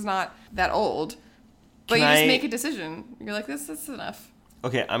 66 is not that old. But Can you just I- make a decision. You're like, this is enough.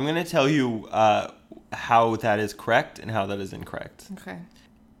 Okay, I'm going to tell you how that is correct and how that is incorrect. Okay.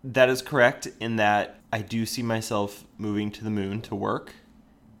 That is correct in that I do see myself moving to the moon to work.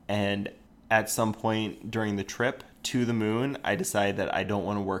 And at some point during the trip to the moon, I decide that I don't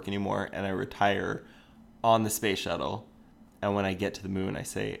want to work anymore and I retire on the space shuttle. And when I get to the moon, I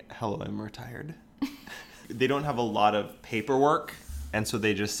say, hello, I'm retired. They don't have a lot of paperwork. And so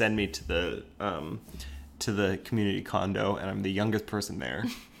they just send me to the community condo, and I'm the youngest person there.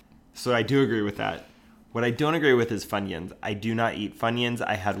 So I do agree with that. What I don't agree with is Funyuns. I do not eat Funyuns.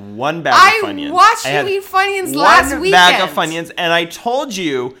 I had one bag of Funyuns. I watched you eat Funyuns last weekend. One bag of Funyuns, and I told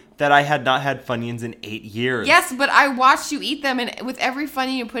you that I had not had Funyuns in 8 years. Yes, but I watched you eat them, and with every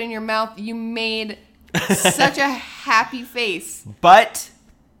Funyun you put in your mouth, you made such a happy face. But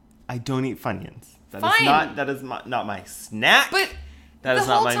I don't eat Funyuns. Fine. That is not my snack. But that the is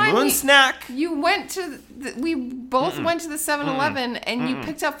not whole my time moon snack. You went to we both went to the 7-Eleven and you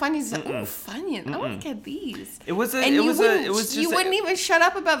picked up Funyuns. Like, ooh, Funyuns! I want to get these. It was You just wouldn't even shut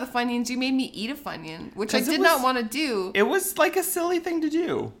up about the Funyuns. You made me eat a Funyun, which I 'Cause it did was- not want to do. It was like a silly thing to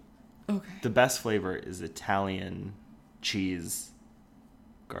do. Okay. The best flavor is Italian cheese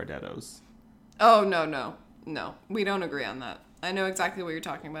Gardettos. Oh no, we don't agree on that. I know exactly what you're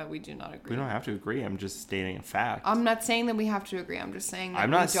talking about. We do not agree. We don't have to agree. I'm just stating a fact. I'm not saying that we have to agree. I'm just saying that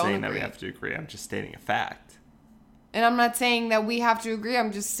I'm we not don't saying agree. that we have to agree. I'm just stating a fact. And I'm not saying that we have to agree.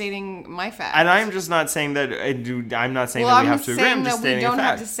 I'm just stating my fact. And I'm just not saying that I'm not saying well, that we I'm have to agree. I'm just saying that we stating a don't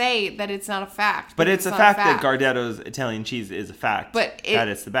have fact. to say that it's not a fact. But it's a not fact that Gardetto's Italian cheese is a fact. But that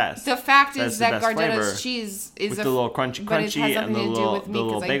it's the best. The fact That's is the that best flavor. Gardetto's cheese is with the little crunchy but it has and nothing the to do with me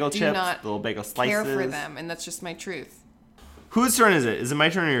little because bagel I do chips, not the little bagel slices. care for them, and that's just my truth. Whose turn is it? Is it my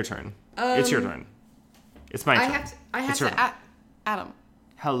turn or your turn? It's your turn. It's my turn. I have It's your to turn. Adam.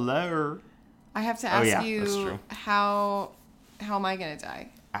 Hello. I have to ask yeah, that's you true. how am I gonna die?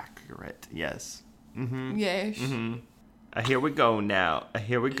 Accurate. Yes. Mm-hmm. Yes. Mm-hmm. Here we go now.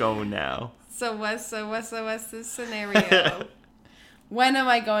 Here we go now. So what's the scenario? When am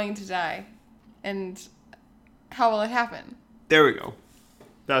I going to die? And how will it happen? There we go.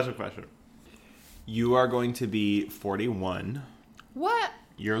 That's the question. You are going to be 41 What?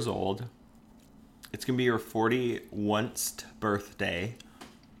 years old. It's going to be your 41st birthday.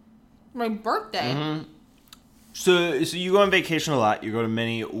 My birthday? Mm-hmm. So you go on vacation a lot. You go to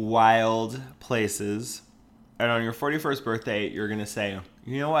many wild places. And on your 41st birthday, you're going to say,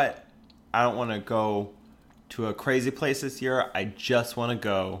 you know what? I don't want to go to a crazy place this year. I just want to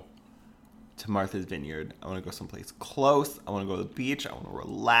go to Martha's Vineyard. I want to go someplace close. I want to go to the beach. I want to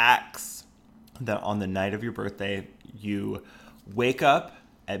relax. Then on the night of your birthday, you wake up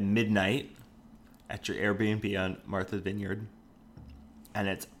at midnight at your Airbnb on Martha's Vineyard. And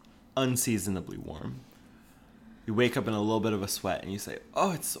it's unseasonably warm. You wake up in a little bit of a sweat and you say,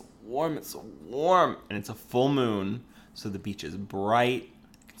 oh, it's so warm, it's so warm. And it's a full moon, so the beach is bright.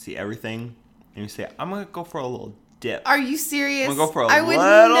 You can see everything. And you say, I'm going to go for a little dip. Are you serious? I'm going to go for a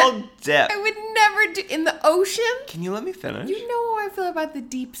little dip. I would never do in the ocean. Can you let me finish? You know how I feel about the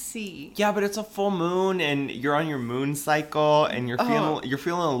deep sea. Yeah, but it's a full moon and you're on your moon cycle and you're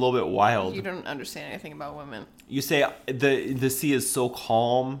feeling a little bit wild. You don't understand anything about women. You say the sea is so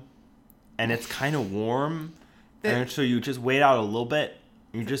calm and it's kind of warm. And so you just wait out a little bit.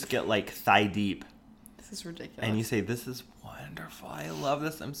 You just get like thigh deep. This is ridiculous. And you say, this is wonderful. I love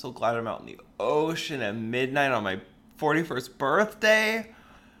this. I'm so glad I'm out in the ocean at midnight on my 41st birthday.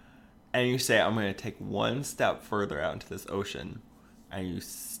 And you say, I'm going to take one step further out into this ocean. And you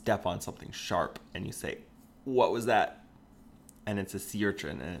step on something sharp. And you say, what was that? And it's a sea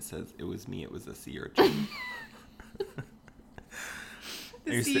urchin. And it says, it was me. It was a sea urchin.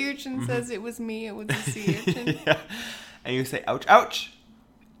 The sea urchin says, it was me. It was a sea urchin. Yeah. And you say, ouch, ouch.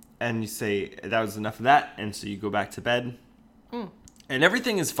 And you say, that was enough of that. And so you go back to bed. And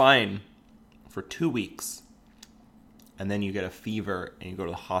everything is fine for 2 weeks. And then you get a fever and you go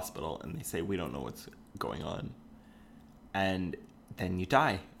to the hospital and they say, we don't know what's going on. And then you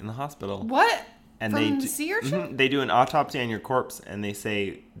die in the hospital. What? And From the sea urchin? They do an autopsy on your corpse and they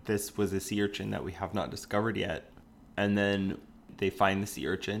say, this was a sea urchin that we have not discovered yet. And then they find the sea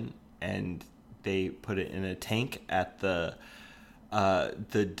urchin and they put it in a tank at the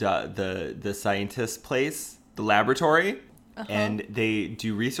scientist's place, the laboratory, and they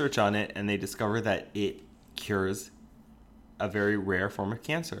do research on it, and they discover that it cures a very rare form of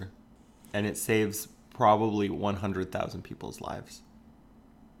cancer, and it saves probably 100,000 people's lives.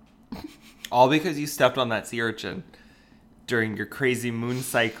 All because you stepped on that sea urchin during your crazy moon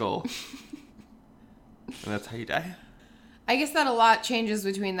cycle, and that's how you die. I guess that a lot changes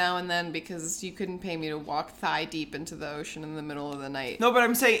between now and then because you couldn't pay me to walk thigh deep into the ocean in the middle of the night. No, but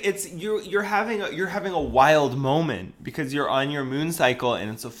I'm saying it's you're having a wild moment because you're on your moon cycle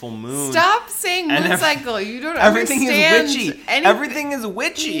and it's a full moon. Stop saying moon cycle. You don't everything understand. Is witchy. Everything is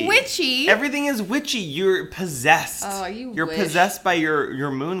witchy. Witchy? Everything is witchy. You're possessed. Oh, You're wish. possessed by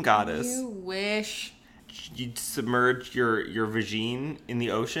your moon goddess. You wish. You submerge your vagine in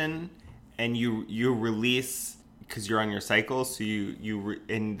the ocean and you release. Because you're on your cycle, so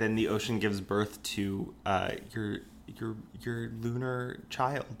and then the ocean gives birth to your lunar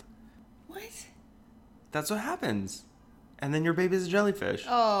child. What? That's what happens, and then your baby's a jellyfish.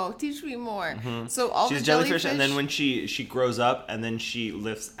 Oh, teach me more. So all She's the a jellyfish, and then when she grows up, and then she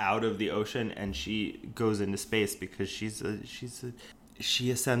lifts out of the ocean, and she goes into space because she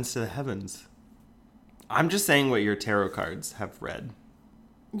ascends to the heavens. I'm just saying what your tarot cards have read.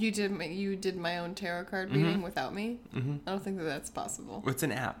 You did my own tarot card reading without me? I don't think that's possible. It's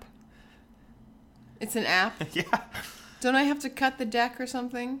an app. It's an app? Yeah. Don't I have to cut the deck or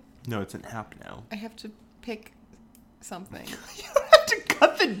something? No, it's an app now. I have to pick something. You don't have to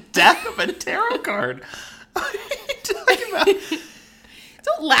cut the deck of a tarot card. What are you talking about?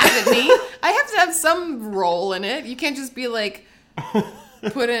 Don't laugh at me. I have to have some role in it. You can't just be like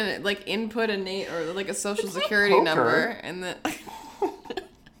input a name or like a social security number and then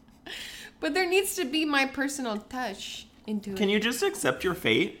But there needs to be my personal touch into it. Can you just accept your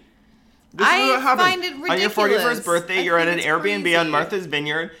fate? This I is what happens. find it ridiculous. On your 41st birthday, you're at an Airbnb crazy. on Martha's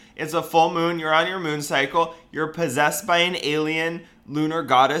Vineyard. It's a full moon. You're on your moon cycle. You're possessed by an alien lunar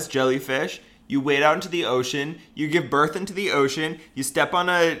goddess jellyfish. You wade out into the ocean. You give birth into the ocean. You step on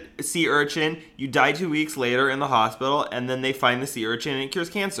a sea urchin. You die 2 weeks later in the hospital. And then they find the sea urchin and it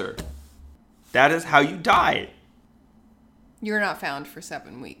cures cancer. That is how you die. You're not found for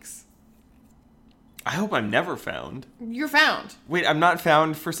 7 weeks. I hope I'm never found. You're found. Wait, I'm not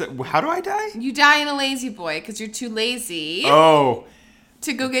found for... How do I die? You die in a lazy boy because you're too lazy Oh.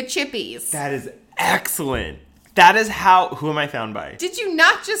 to go get chippies. That is excellent. That is how... Who am I found by? Did you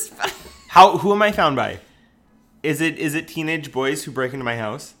not just... Who am I found by? Is it teenage boys who break into my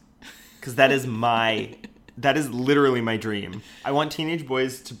house? Because that is literally my dream. I want teenage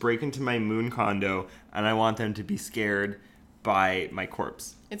boys to break into my moon condo, and I want them to be scared by my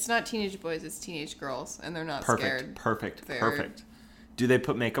corpse. It's not teenage boys, it's teenage girls, and they're not scared. Perfect. Do they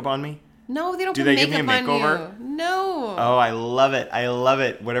put makeup on me? No, they don't Do put they makeup give me a makeover? on you. No. Oh, I love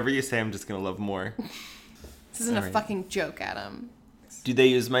it. Whatever you say, I'm just going to love more. This isn't a fucking joke, Adam. Do they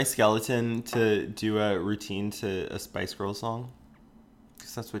use my skeleton to do a routine to a Spice Girls song?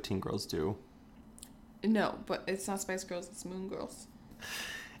 Because that's what teen girls do. No, but it's not Spice Girls, it's Moon Girls.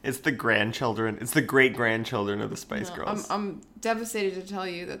 It's the grandchildren. It's the great-grandchildren of the Spice Girls. I'm devastated to tell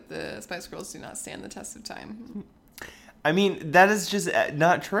you that the Spice Girls do not stand the test of time. I mean, that is just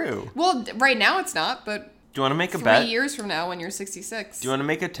not true. Well, right now it's not, but Do you want to make a 3 bet? years from now when you're 66. Do you want to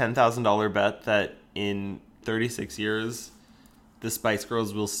make a $10,000 bet that in 36 years, the Spice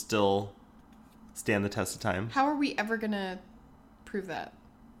Girls will still stand the test of time? How are we ever going to prove that?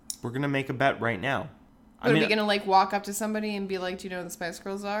 We're going to make a bet right now. Are we going to, like, walk up to somebody and be like, do you know who the Spice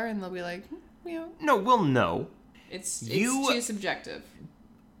Girls are? And they'll be like, yeah. No, we'll know. It's too subjective.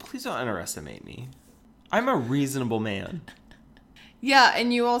 Please don't underestimate me. I'm a reasonable man. Yeah,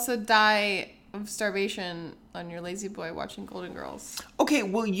 and you also die of starvation on your lazy boy watching Golden Girls. Okay. Okay,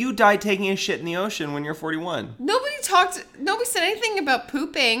 well, you die taking a shit in the ocean when you're 41. Nobody said anything about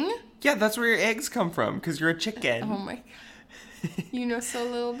pooping. Yeah, that's where your eggs come from, because you're a chicken. Oh my god. You know so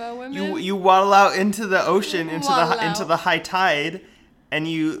little about women. You waddle out into the ocean, into Waddle the high tide, and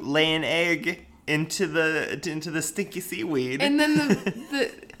you lay an egg into the stinky seaweed. And then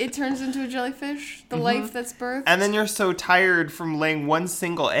it turns into a jellyfish, the life that's birthed. And then you're so tired from laying one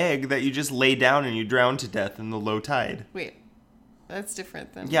single egg that you just lay down and you drown to death in the low tide. Wait, that's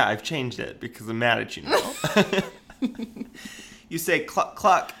different than... Yeah, I've changed it because I'm mad at you now. You say cluck,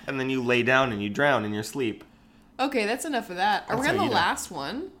 cluck, and then you lay down and you drown in your sleep. Okay, that's enough of that. Are we on the how you know. last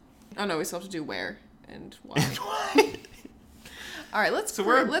one? Oh no, we still have to do where and why. All right, let's So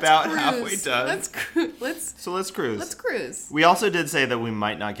we're about halfway done. Let's So let's cruise. Let's cruise. We also did say that we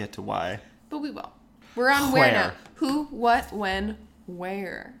might not get to why. But we will. We're on where now. Who, what, when,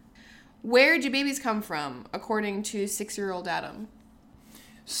 where. Where do babies come from, according to 6-year-old Adam?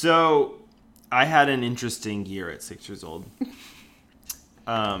 So, I had an interesting year at 6 years old.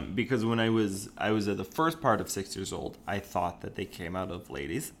 Because when I was at the first part of 6 years old, I thought that they came out of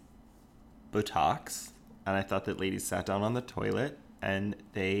ladies' buttocks. And I thought that ladies sat down on the toilet and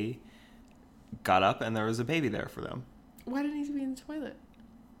they got up and there was a baby there for them. Why did it need to be in the toilet?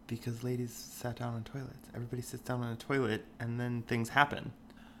 Because ladies sat down on toilets. Everybody sits down on a toilet and then things happen.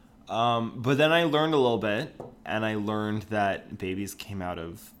 But then I learned a little bit, and I learned that babies came out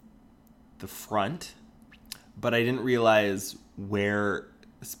of the front, but I didn't realize where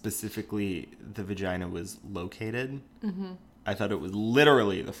specifically the vagina was located. Mm-hmm. I thought it was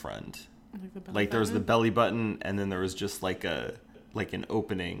literally the front. Like there was the belly button, and then there was just like an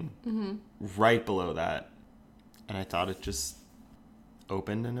opening right below that, and I thought it just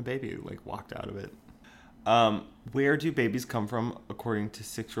opened and a baby like walked out of it. Where do babies come from, according to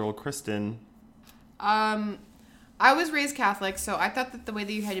 6-year-old Kristen? I was raised Catholic, so I thought that the way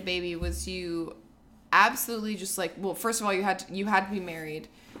that you had a baby was you absolutely just like, well, first of all, you had to be married,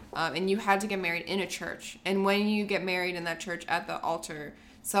 and you had to get married in a church. And when you get married in that church at the altar,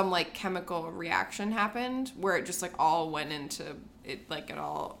 some like chemical reaction happened where it just like all went into it, like it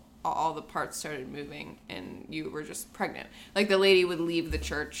all the parts started moving, and you were just pregnant. Like the lady would leave the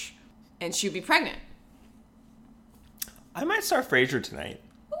church, and she'd be pregnant. I might start Frasier tonight.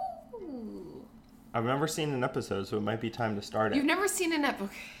 Ooh. I've never seen an episode, so it might be time to start it. You've never seen an episode.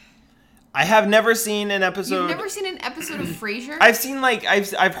 I have never seen an episode. You've never seen an episode of Frasier? I've seen like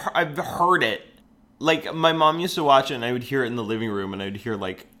I've heard it. Like my mom used to watch it, and I would hear it in the living room, and I would hear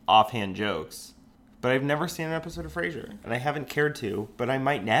like offhand jokes. But I've never seen an episode of Frasier, and I haven't cared to. But I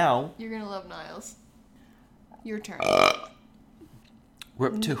might now. You're gonna love Niles. Your turn.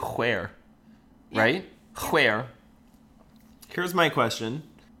 We're up to where, Yeah. right? Yeah. Where? Here's my question: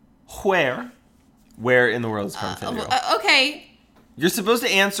 Where in the world is Carmen Sandiego? Okay. You're supposed to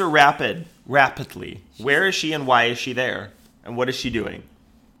answer rapidly. Where is she and why is she there? And what is she doing?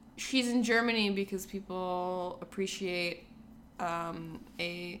 She's in Germany because people appreciate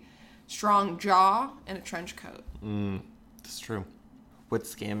a strong jaw and a trench coat. That's true. What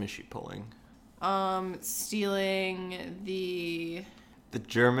scam is she pulling? Stealing the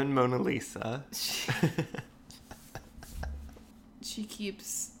German Mona Lisa. She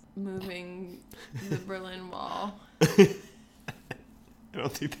keeps moving the Berlin Wall. I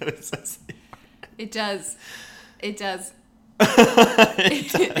don't think that is necessary. It does. It does.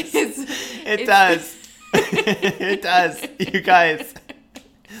 It does. It does. You guys.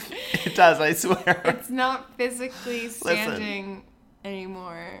 It does, I swear. It's not physically standing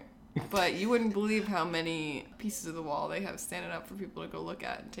anymore, but you wouldn't believe how many pieces of the wall they have standing up for people to go look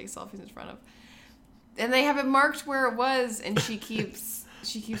at and take selfies in front of. And they have it marked where it was, and she keeps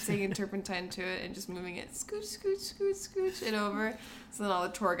taking turpentine to it and just moving it, scooch, scooch, scooch, scooch it over. So then all the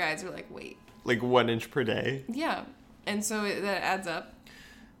tour guides are like, wait. Like 1 inch per day. Yeah. And so that adds up.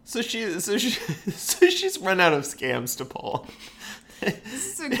 So she's run out of scams to pull. This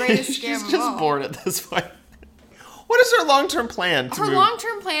is the greatest scam She's of just all. bored at this point. What is her long-term plan? Her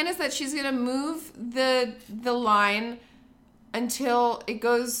long-term plan is that she's gonna move the line until it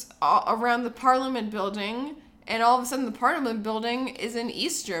goes around the Parliament building, and all of a sudden the Parliament building is in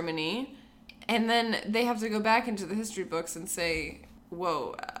East Germany, and then they have to go back into the history books and say,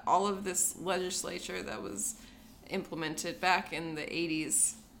 whoa, all of this legislature that was implemented back in the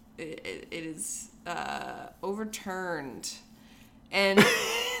 80s, it is overturned. And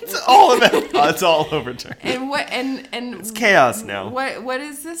it's all of it. Oh, it's all overturned. And what and it's chaos now. What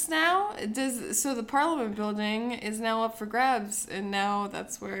is this now? So the Parliament building is now up for grabs, and now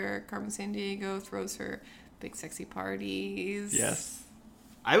that's where Carmen Sandiego throws her big sexy parties. Yes,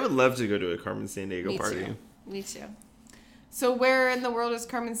 I would love to go to a Carmen Sandiego party. Me too. So where in the world is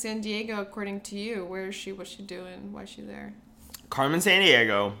Carmen Sandiego according to you? Where is she? What's she doing? Why is she there? Carmen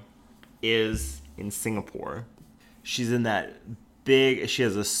Sandiego is in Singapore. She's in that big. She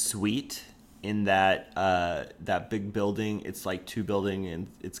has a suite in that big building. It's like 2 buildings, and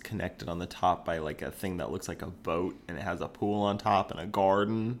it's connected on the top by like a thing that looks like a boat, and it has a pool on top and a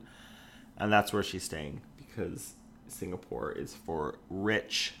garden, and that's where she's staying because Singapore is for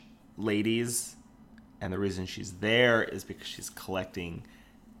rich ladies. And the reason she's there is because she's collecting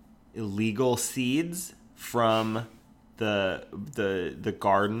illegal seeds from the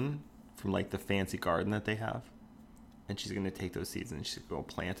garden, from like the fancy garden that they have. And she's going to take those seeds and she's going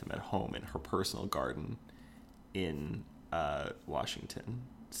to plant them at home in her personal garden in Washington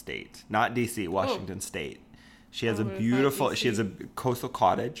State. Not D.C., Washington State. She has she has a coastal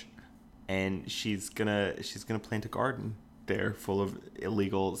cottage, and she's gonna plant a garden there full of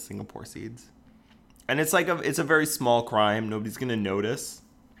illegal Singapore seeds. And it's a very small crime. Nobody's gonna notice.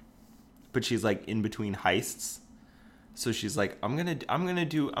 But she's like in between heists, so she's like, I'm gonna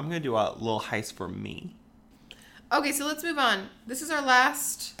do a little heist for me. Okay, so let's move on. This is our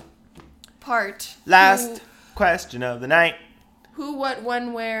last part. Last question of the night. Who, what,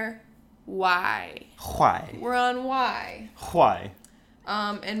 when, where, why. Why? We're on why. Why?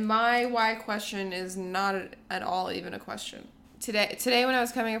 And my why question is not at all even a question. Today when I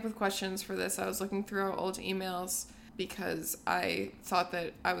was coming up with questions for this, I was looking through our old emails because I thought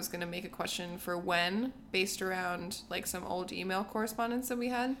that I was going to make a question for when, based around like some old email correspondence that we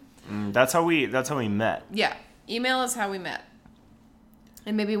had. That's how we met. Yeah, email is how we met.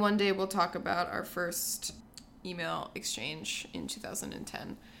 And maybe one day we'll talk about our first email exchange in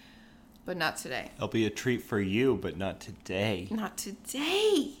 2010, but not today. It'll be a treat for you, but not today. Not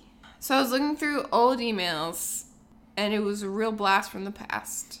today. So I was looking through old emails, and it was a real blast from the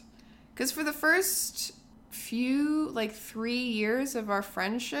past. Because for the first few, like 3 years of our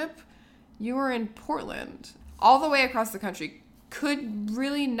friendship, you were in Portland. All the way across the country. Could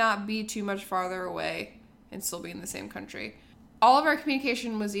really not be too much farther away and still be in the same country. All of our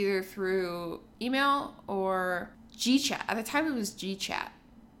communication was either through email or GChat. At the time, it was GChat.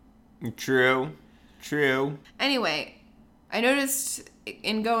 True. Anyway, I noticed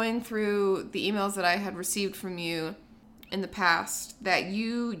in going through the emails that I had received from you in the past that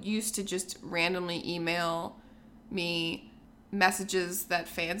you used to just randomly email me messages that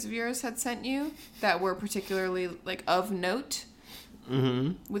fans of yours had sent you that were particularly like of note,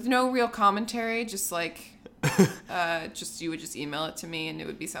 with no real commentary, just like you would just email it to me, and it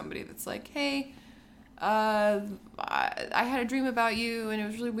would be somebody that's like, hey, I had a dream about you and it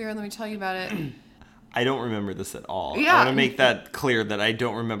was really weird, let me tell you about it. I don't remember this at all. Yeah. I want to make that clear that I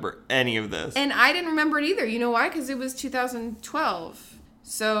don't remember any of this. And I didn't remember it either. You know why? Because it was 2012.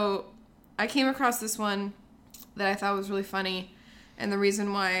 So I came across this one that I thought was really funny. And the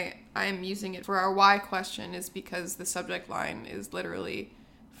reason why I'm using it for our why question is because the subject line is literally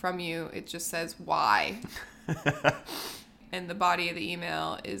from you. It just says why. And the body of the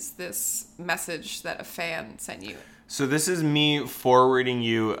email is this message that a fan sent you. So this is me forwarding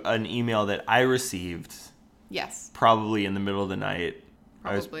you an email that I received. Yes. Probably in the middle of the night.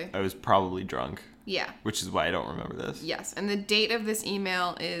 Probably. I was probably drunk. Yeah. Which is why I don't remember this. Yes. And the date of this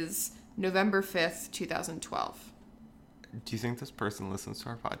email is November 5th, 2012. Do you think this person listens to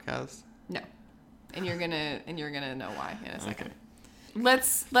our podcast? No. And you're gonna know why in a second. Okay.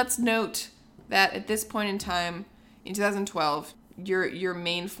 Let's note that at this point in time, in 2012, your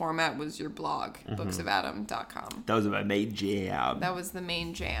main format was your blog, booksofadam.com. That was my main jam. That was the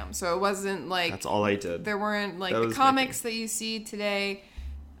main jam. So it wasn't like... That's all I did. There weren't like the comics that you see today.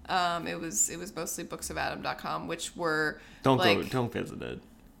 It was mostly booksofadam.com, which were don't visit it.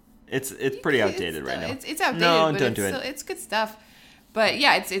 It's pretty outdated right now. It's outdated, no, but don't do it. It's good stuff. But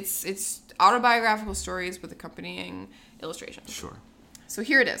yeah, it's autobiographical stories with accompanying illustrations. Sure. So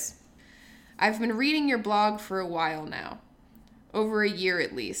here it is. I've been reading your blog for a while now. Over a year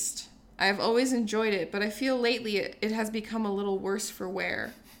at least. I have always enjoyed it, but I feel lately it has become a little worse for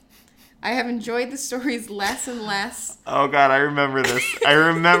wear. I have enjoyed the stories less and less. Oh God, I remember this. I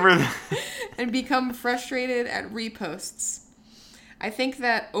remember that. And become frustrated at reposts. I think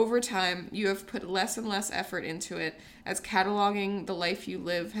that over time you have put less and less effort into it as cataloging the life you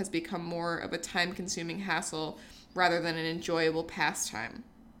live has become more of a time-consuming hassle rather than an enjoyable pastime.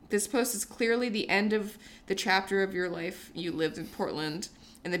 This post is clearly the end of the chapter of your life you lived in Portland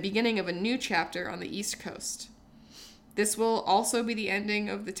and the beginning of a new chapter on the East Coast. This will also be the ending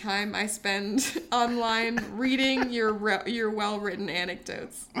of the time I spend online reading your well-written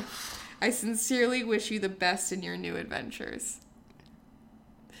anecdotes. I sincerely wish you the best in your new adventures.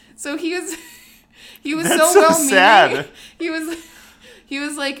 So he was He was That's so so well-meaning. sad. He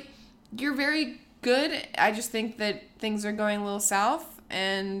was like, "You're very good. I just think that things are going a little south,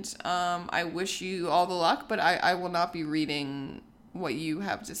 and I wish you all the luck, but I will not be reading what you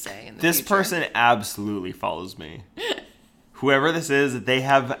have to say in the This future." person absolutely follows me. Whoever this is, they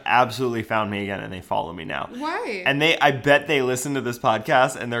have absolutely found me again, and they follow me now. Why? And I bet they listen to this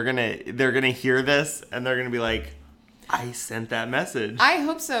podcast, and they're gonna hear this, and they're gonna be like, "I sent that message." I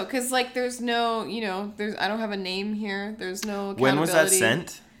hope so, because like there's no, I don't have a name here. There's no accountability. When was that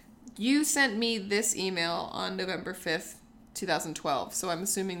sent? You sent me this email on November 5th, 2012. So I'm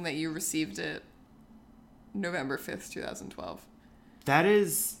assuming that you received it November 5th, 2012. That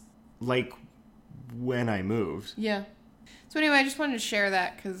is like when I moved. Yeah. So anyway, I just wanted to share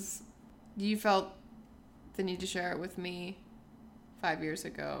that because you felt the need to share it with me 5 years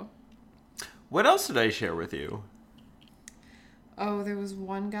ago. What else did I share with you? Oh, there was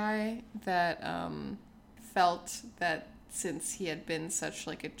one guy that felt that since he had been such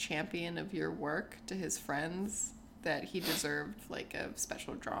like a champion of your work to his friends, that he deserved like a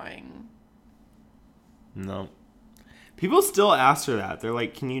special drawing. No. People still ask her that. They're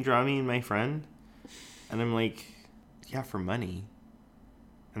like, "Can you draw me and my friend?" And I'm like, "Yeah, for money."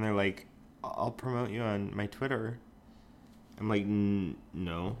 And they're like, "I'll promote you on my Twitter." I'm like,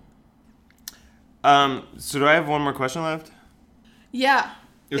 "No." So do I have one more question left? Yeah.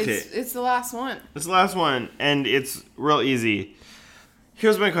 Okay. It's the last one. It's the last one, and it's real easy.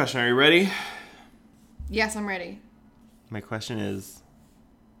 Here's my question. Are you ready? Yes, I'm ready. My question is,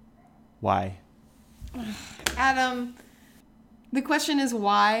 why? Adam, the question is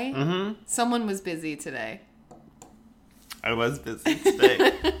why? Mm-hmm. Someone was busy today. I was busy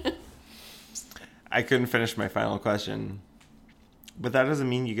today. I couldn't finish my final question. But that doesn't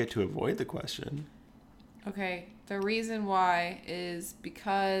mean you get to avoid the question. Okay, the reason why is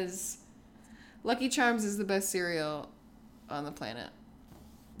because Lucky Charms is the best cereal on the planet.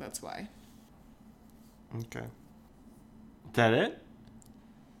 That's why. Okay. Is that it?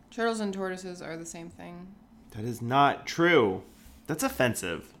 Turtles and tortoises are the same thing. That is not true. That's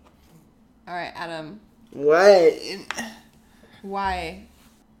offensive. All right, Adam. What? Why?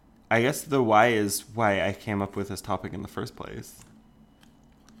 I guess the why is why I came up with this topic in the first place.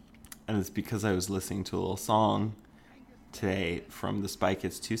 And it's because I was listening to a little song today from the Spy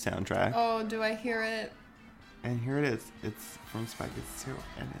Kids 2 soundtrack. Oh, do I hear it? And here it is. It's from Spy Kids 2,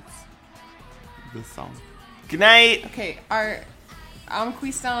 and it's this song. Good night! Okay, I'm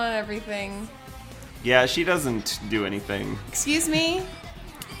Quistan on everything. Yeah, she doesn't do anything. Excuse me?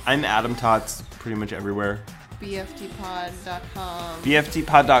 I'm Adam Tots pretty much everywhere. BFTpod.com.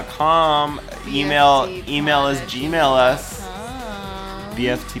 BFTpod.com. Email us, Gmail us.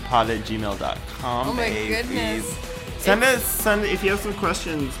 BFTpod@gmail.com. Oh my goodness. Send if you have some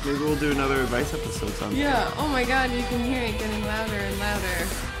questions, maybe we'll do another advice episode sometime. Yeah, oh my god, you can hear it getting louder and louder.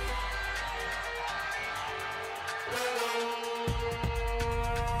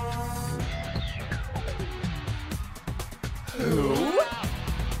 Who?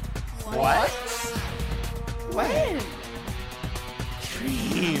 What? When?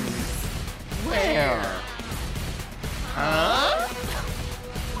 Dreams. Where?